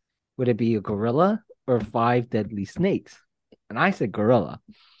 would it be a gorilla or 5 deadly snakes? And I said gorilla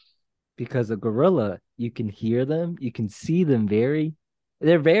because a gorilla, you can hear them, you can see them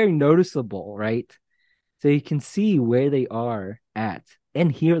they're very noticeable, right? So you can see where they are at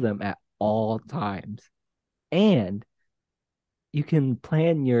and hear them at all times. And you can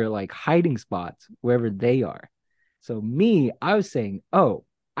plan your like hiding spots wherever they are. So me, I was saying, oh,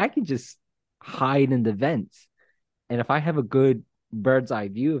 I can just hide in the vents. And if I have a good bird's eye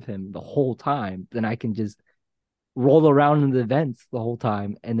view of him the whole time, then I can just roll around in the vents the whole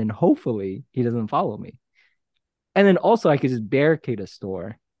time. And then hopefully he doesn't follow me. And then also I could just barricade a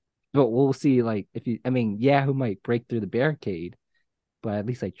store. But we'll see, like, Yahoo might break through the barricade, but at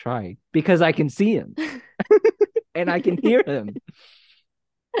least I tried because I can see him and I can hear him.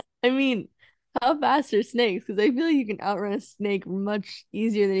 I mean, how fast are snakes? Because I feel like you can outrun a snake much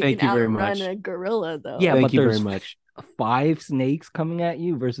easier than you Thank can you very outrun much. a gorilla, though. Yeah, Thank but you very there's much. 5 snakes coming at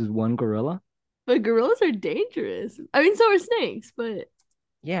you versus 1 gorilla. But gorillas are dangerous. I mean, so are snakes, but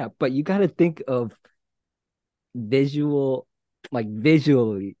Yeah, but you got to think of visual, like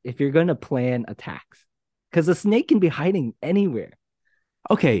visually, if you're gonna plan attacks, because a snake can be hiding anywhere.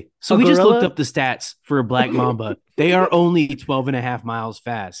 Okay, so A we just looked gorilla, up the stats for a black mamba. They are only 12 and a half miles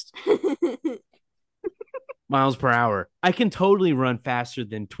fast, miles per hour. I can totally run faster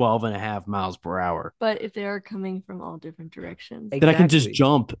than 12 and a half miles per hour. But if they are coming from all different directions, Then I can just exactly.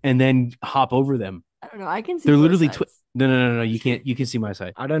 jump and then hop over them. I don't know. I can see They're both literally sides. no. You can't. You can see my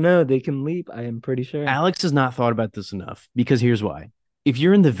side. I don't know. They can leap. I am pretty sure. Alex has not thought about this enough because here's why. If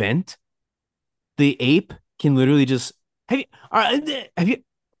you're in the vent, the ape can literally just have you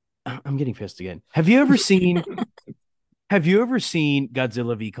I'm getting pissed again. Have you ever seen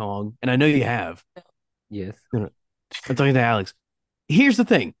Godzilla v Kong? And I know you have. Yes. No, no, I'm talking to Alex. Here's the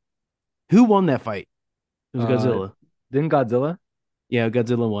thing. Who won that fight? It was Uh, Godzilla. then Godzilla. Yeah,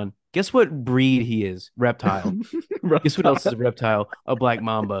 Godzilla won. Guess what breed he is? Reptile. Guess what else is a reptile? A black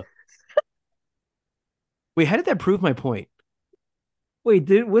mamba. Wait, how did that prove my point? Wait,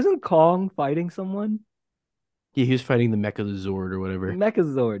 wasn't Kong fighting someone? Yeah, he was fighting the Mechazord or whatever.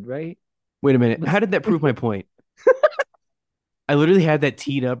 Mechazord, right? Wait a minute. How did that prove my point? I literally had that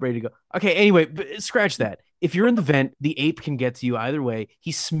teed up, ready to go. Okay, anyway, but scratch that. If you're in the vent, the ape can get to you either way.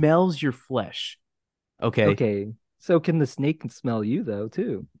 He smells your flesh. Okay. Okay. So can the snake smell you though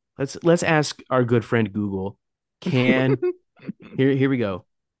too? Let's ask our good friend Google. Can here we go.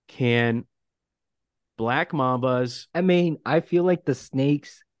 Can black mambas I mean, I feel like the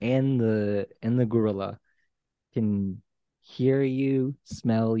snakes and the gorilla can hear you,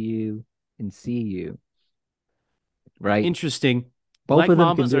 smell you, and see you. Right? interesting. Both Black of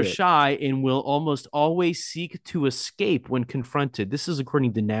them can mambas do are it. shy and will almost always seek to escape when confronted. This is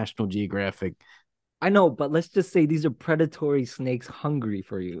according to National Geographic. I know, but let's just say these are predatory snakes hungry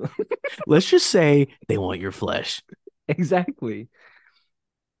for you. Let's just say they want your flesh. Exactly.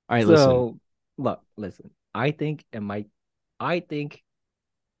 All right, listen. So look, listen. I think in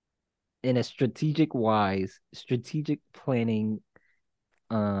a strategic planning,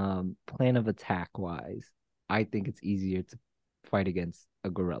 plan of attack wise, I think it's easier to fight against a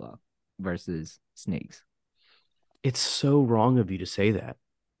gorilla versus snakes. It's so wrong of you to say that.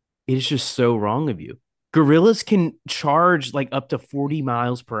 It is just so wrong of you. Gorillas can charge like up to 40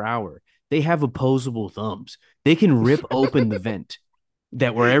 miles per hour. They have opposable thumbs. They can rip open the vent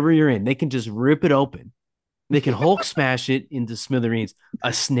that wherever you're in, they can just rip it open. They can Hulk smash it into smithereens.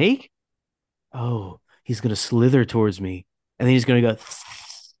 A snake? Oh, he's going to slither towards me. And then he's going to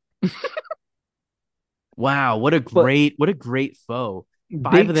go. Wow, But what a great foe.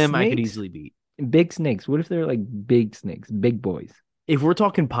 Five big of them I could snakes, easily beat. big snakes. What if they're like big snakes, big boys? If we're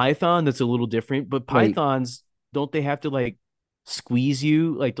talking Python, that's a little different. But Like, Pythons, don't they have to like squeeze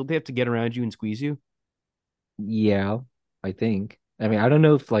you? Like, don't they have to get around you and squeeze you? yeah, I think. I mean, I don't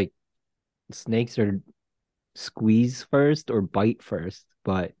know if like snakes are squeeze first or bite first,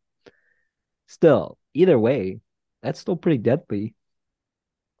 but still, either way, that's still pretty deadly.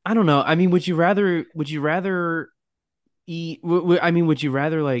 I don't know. I mean, would you rather eat? I mean, would you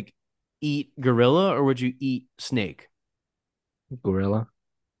rather like eat gorilla or would you eat snake? Gorilla.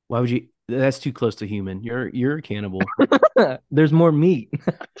 Why would you? That's too close to human. You're a cannibal. There's more meat.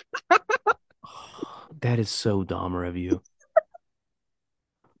 That is so Dahmer of you,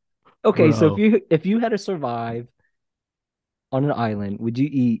 Okay, so bro. if you had to survive on an island, would you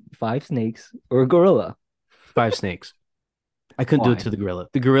eat five snakes or a gorilla? Five snakes. I couldn't do it Why? to the gorilla.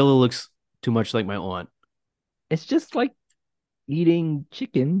 The gorilla looks too much like my aunt. It's just like eating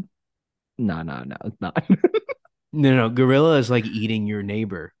chicken. No, no, no, it's not. No. Gorilla is like eating your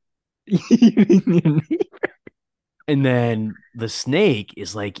neighbor. Eating your meat. And then the snake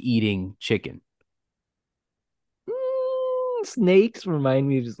is like eating chicken. Snakes remind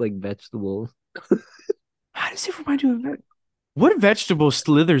me of just like vegetables. How does it remind you of that? What vegetable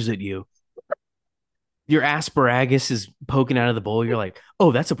slithers at you? Your asparagus is poking out of the bowl. You're like,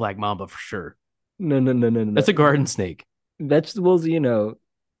 oh, that's a black mamba for sure. No, no, no, no, no. That's a garden snake. Vegetables,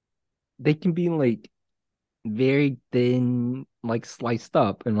 they can be like very thin, like sliced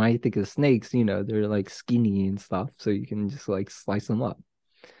up. And when I think of snakes, they're like skinny and stuff, so you can just like slice them up.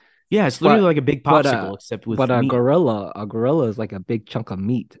 Yeah, it's literally But like a big but popsicle, except with a meat. gorilla is like a big chunk of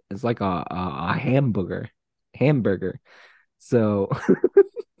meat. It's like a hamburger. So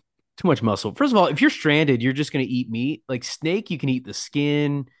Too much muscle. First of all, if you're stranded, you're just gonna eat meat. Like snake, you can eat the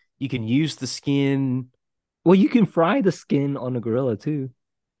skin. You can use the skin. well, you can fry the skin on a gorilla too,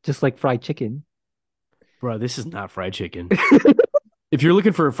 just like fried chicken. Bro, this is not fried chicken. If you're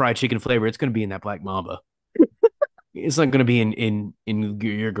looking for a fried chicken flavor, it's gonna be in that black mamba. It's not gonna be in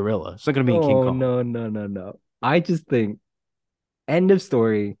your gorilla. It's not gonna be in King Oh Kong. no, no, no, no. I just think End of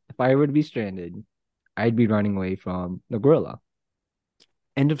story. If I were to be stranded, I'd be running away from the gorilla.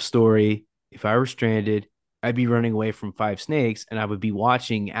 End of story. If I were stranded, I'd be running away from five snakes, and I would be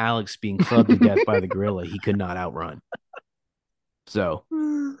watching Alex being clubbed to death by the gorilla he could not outrun. So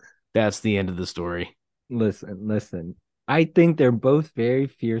that's the end of the story. Listen. I think they're both very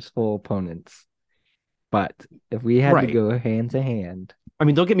fierceful opponents. But if we had to Right. go hand to hand, I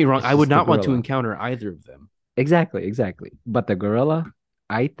mean, don't get me wrong. It's I would just the not want to gorilla. encounter either of them. exactly. But the gorilla,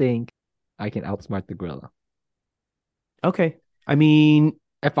 I think I can outsmart the gorilla. Okay. I mean,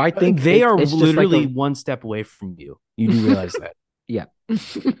 If I think they are it's just like literally one step away from you. You do realize that. yeah.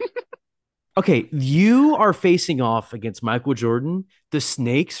 Okay, you are facing off against Michael Jordan. The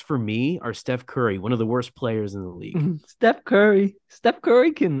snakes for me are Steph Curry, one of the worst players in the league. Steph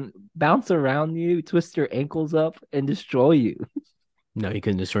Curry can bounce around you, twist your ankles up, and destroy you. No, you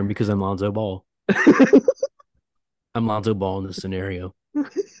couldn't destroy him because I'm Lonzo Ball. I'm Lonzo Ball in this scenario.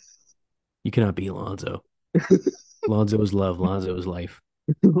 You cannot beat Lonzo. Lonzo is love. Lonzo is life.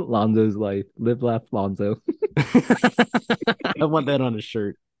 Lonzo's life. Live, laugh, Lonzo. I want that on a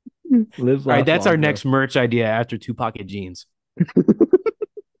shirt. Live, All right, laugh, that's our Lonzo. next merch idea after Two Pocket Jeans.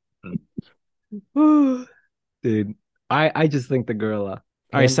 Dude, I just think the gorilla.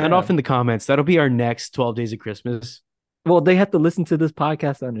 All right, Hands sound off down. in the comments. That'll be our next 12 Days of Christmas. Well, they have to listen to this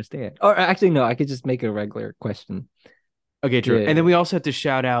podcast to understand. Or actually, no, I could just make a regular question. Okay, true. Yeah. And then we also have to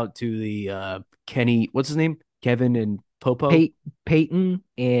shout out to the Kenny, what's his name? Kevin and Popo. Peyton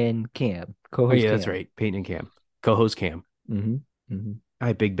and Cam, Oh, co-host. yeah, that's Cam. right. Peyton and Cam, co-host Cam. Mm-hmm. Mm-hmm. All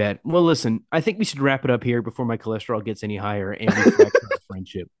right, big bet. Well, listen, I think we should wrap it up here before my cholesterol gets any higher and we fracture our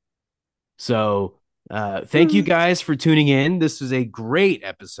friendship. So, thank you guys for tuning in. This was a great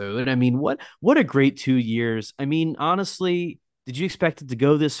episode. I mean, what a great 2 years. I mean, honestly, did you expect it to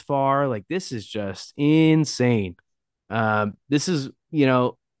go this far? Like, this is just insane. This is,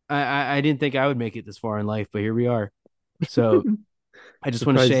 I didn't think I would make it this far in life, but here we are. So I just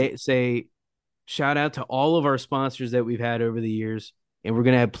want to say shout out to all of our sponsors that we've had over the years, and we're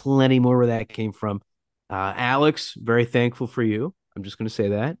gonna have plenty more where that came from. Alex, very thankful for you. I'm just gonna say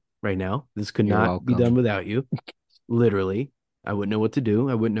that right now. This could You're not be welcome. done without you. Literally, I wouldn't know what to do.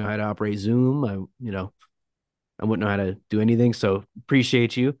 I wouldn't know how to operate Zoom. I wouldn't know how to do anything. So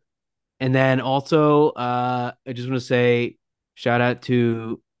appreciate you. And then also, I just want to say shout out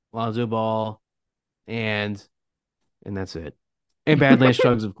to Lonzo Ball and that's it. And Badlands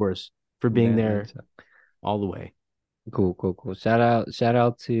Chugs, of course, for being there all the way. Cool. Shout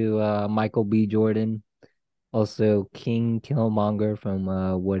out to Michael B. Jordan, also King Killmonger from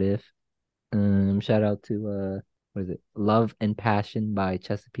What If. Shout out to what is it? Love and Passion by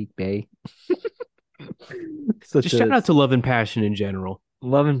Chesapeake Bay. Just shout out to Love and Passion in general.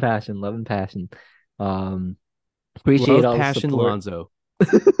 Love and Passion. Appreciate Love, all Passion, the support. Lonzo.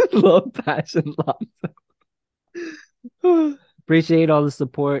 Love, Passion, Lonzo. Appreciate all the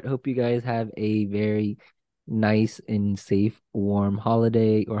support. Hope you guys have a very nice and safe, warm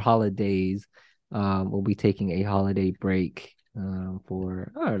holiday or holidays. We'll be taking a holiday break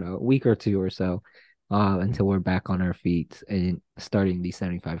for, I don't know, a week or two or so until we're back on our feet and starting the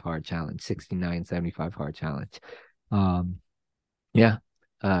 75 hard challenge, 69, 75 hard challenge. Yeah.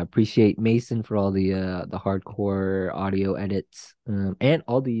 Appreciate Mason for all the hardcore audio edits and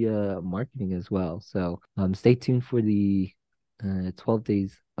all the marketing as well. So stay tuned for the 12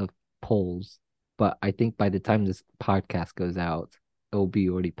 days of polls. But I think by the time this podcast goes out, it will be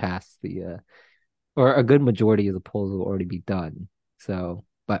already past or a good majority of the polls will already be done. So,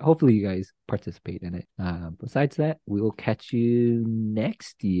 but hopefully you guys participate in it. Besides that, we will catch you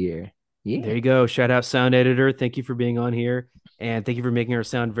next year. Yeah. There you go. Shout out Sound Editor. Thank you for being on here. And thank you for making our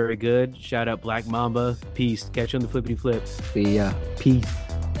sound very good. Shout out Black Mamba. Peace. Catch you on the flippity flip. See ya. Peace.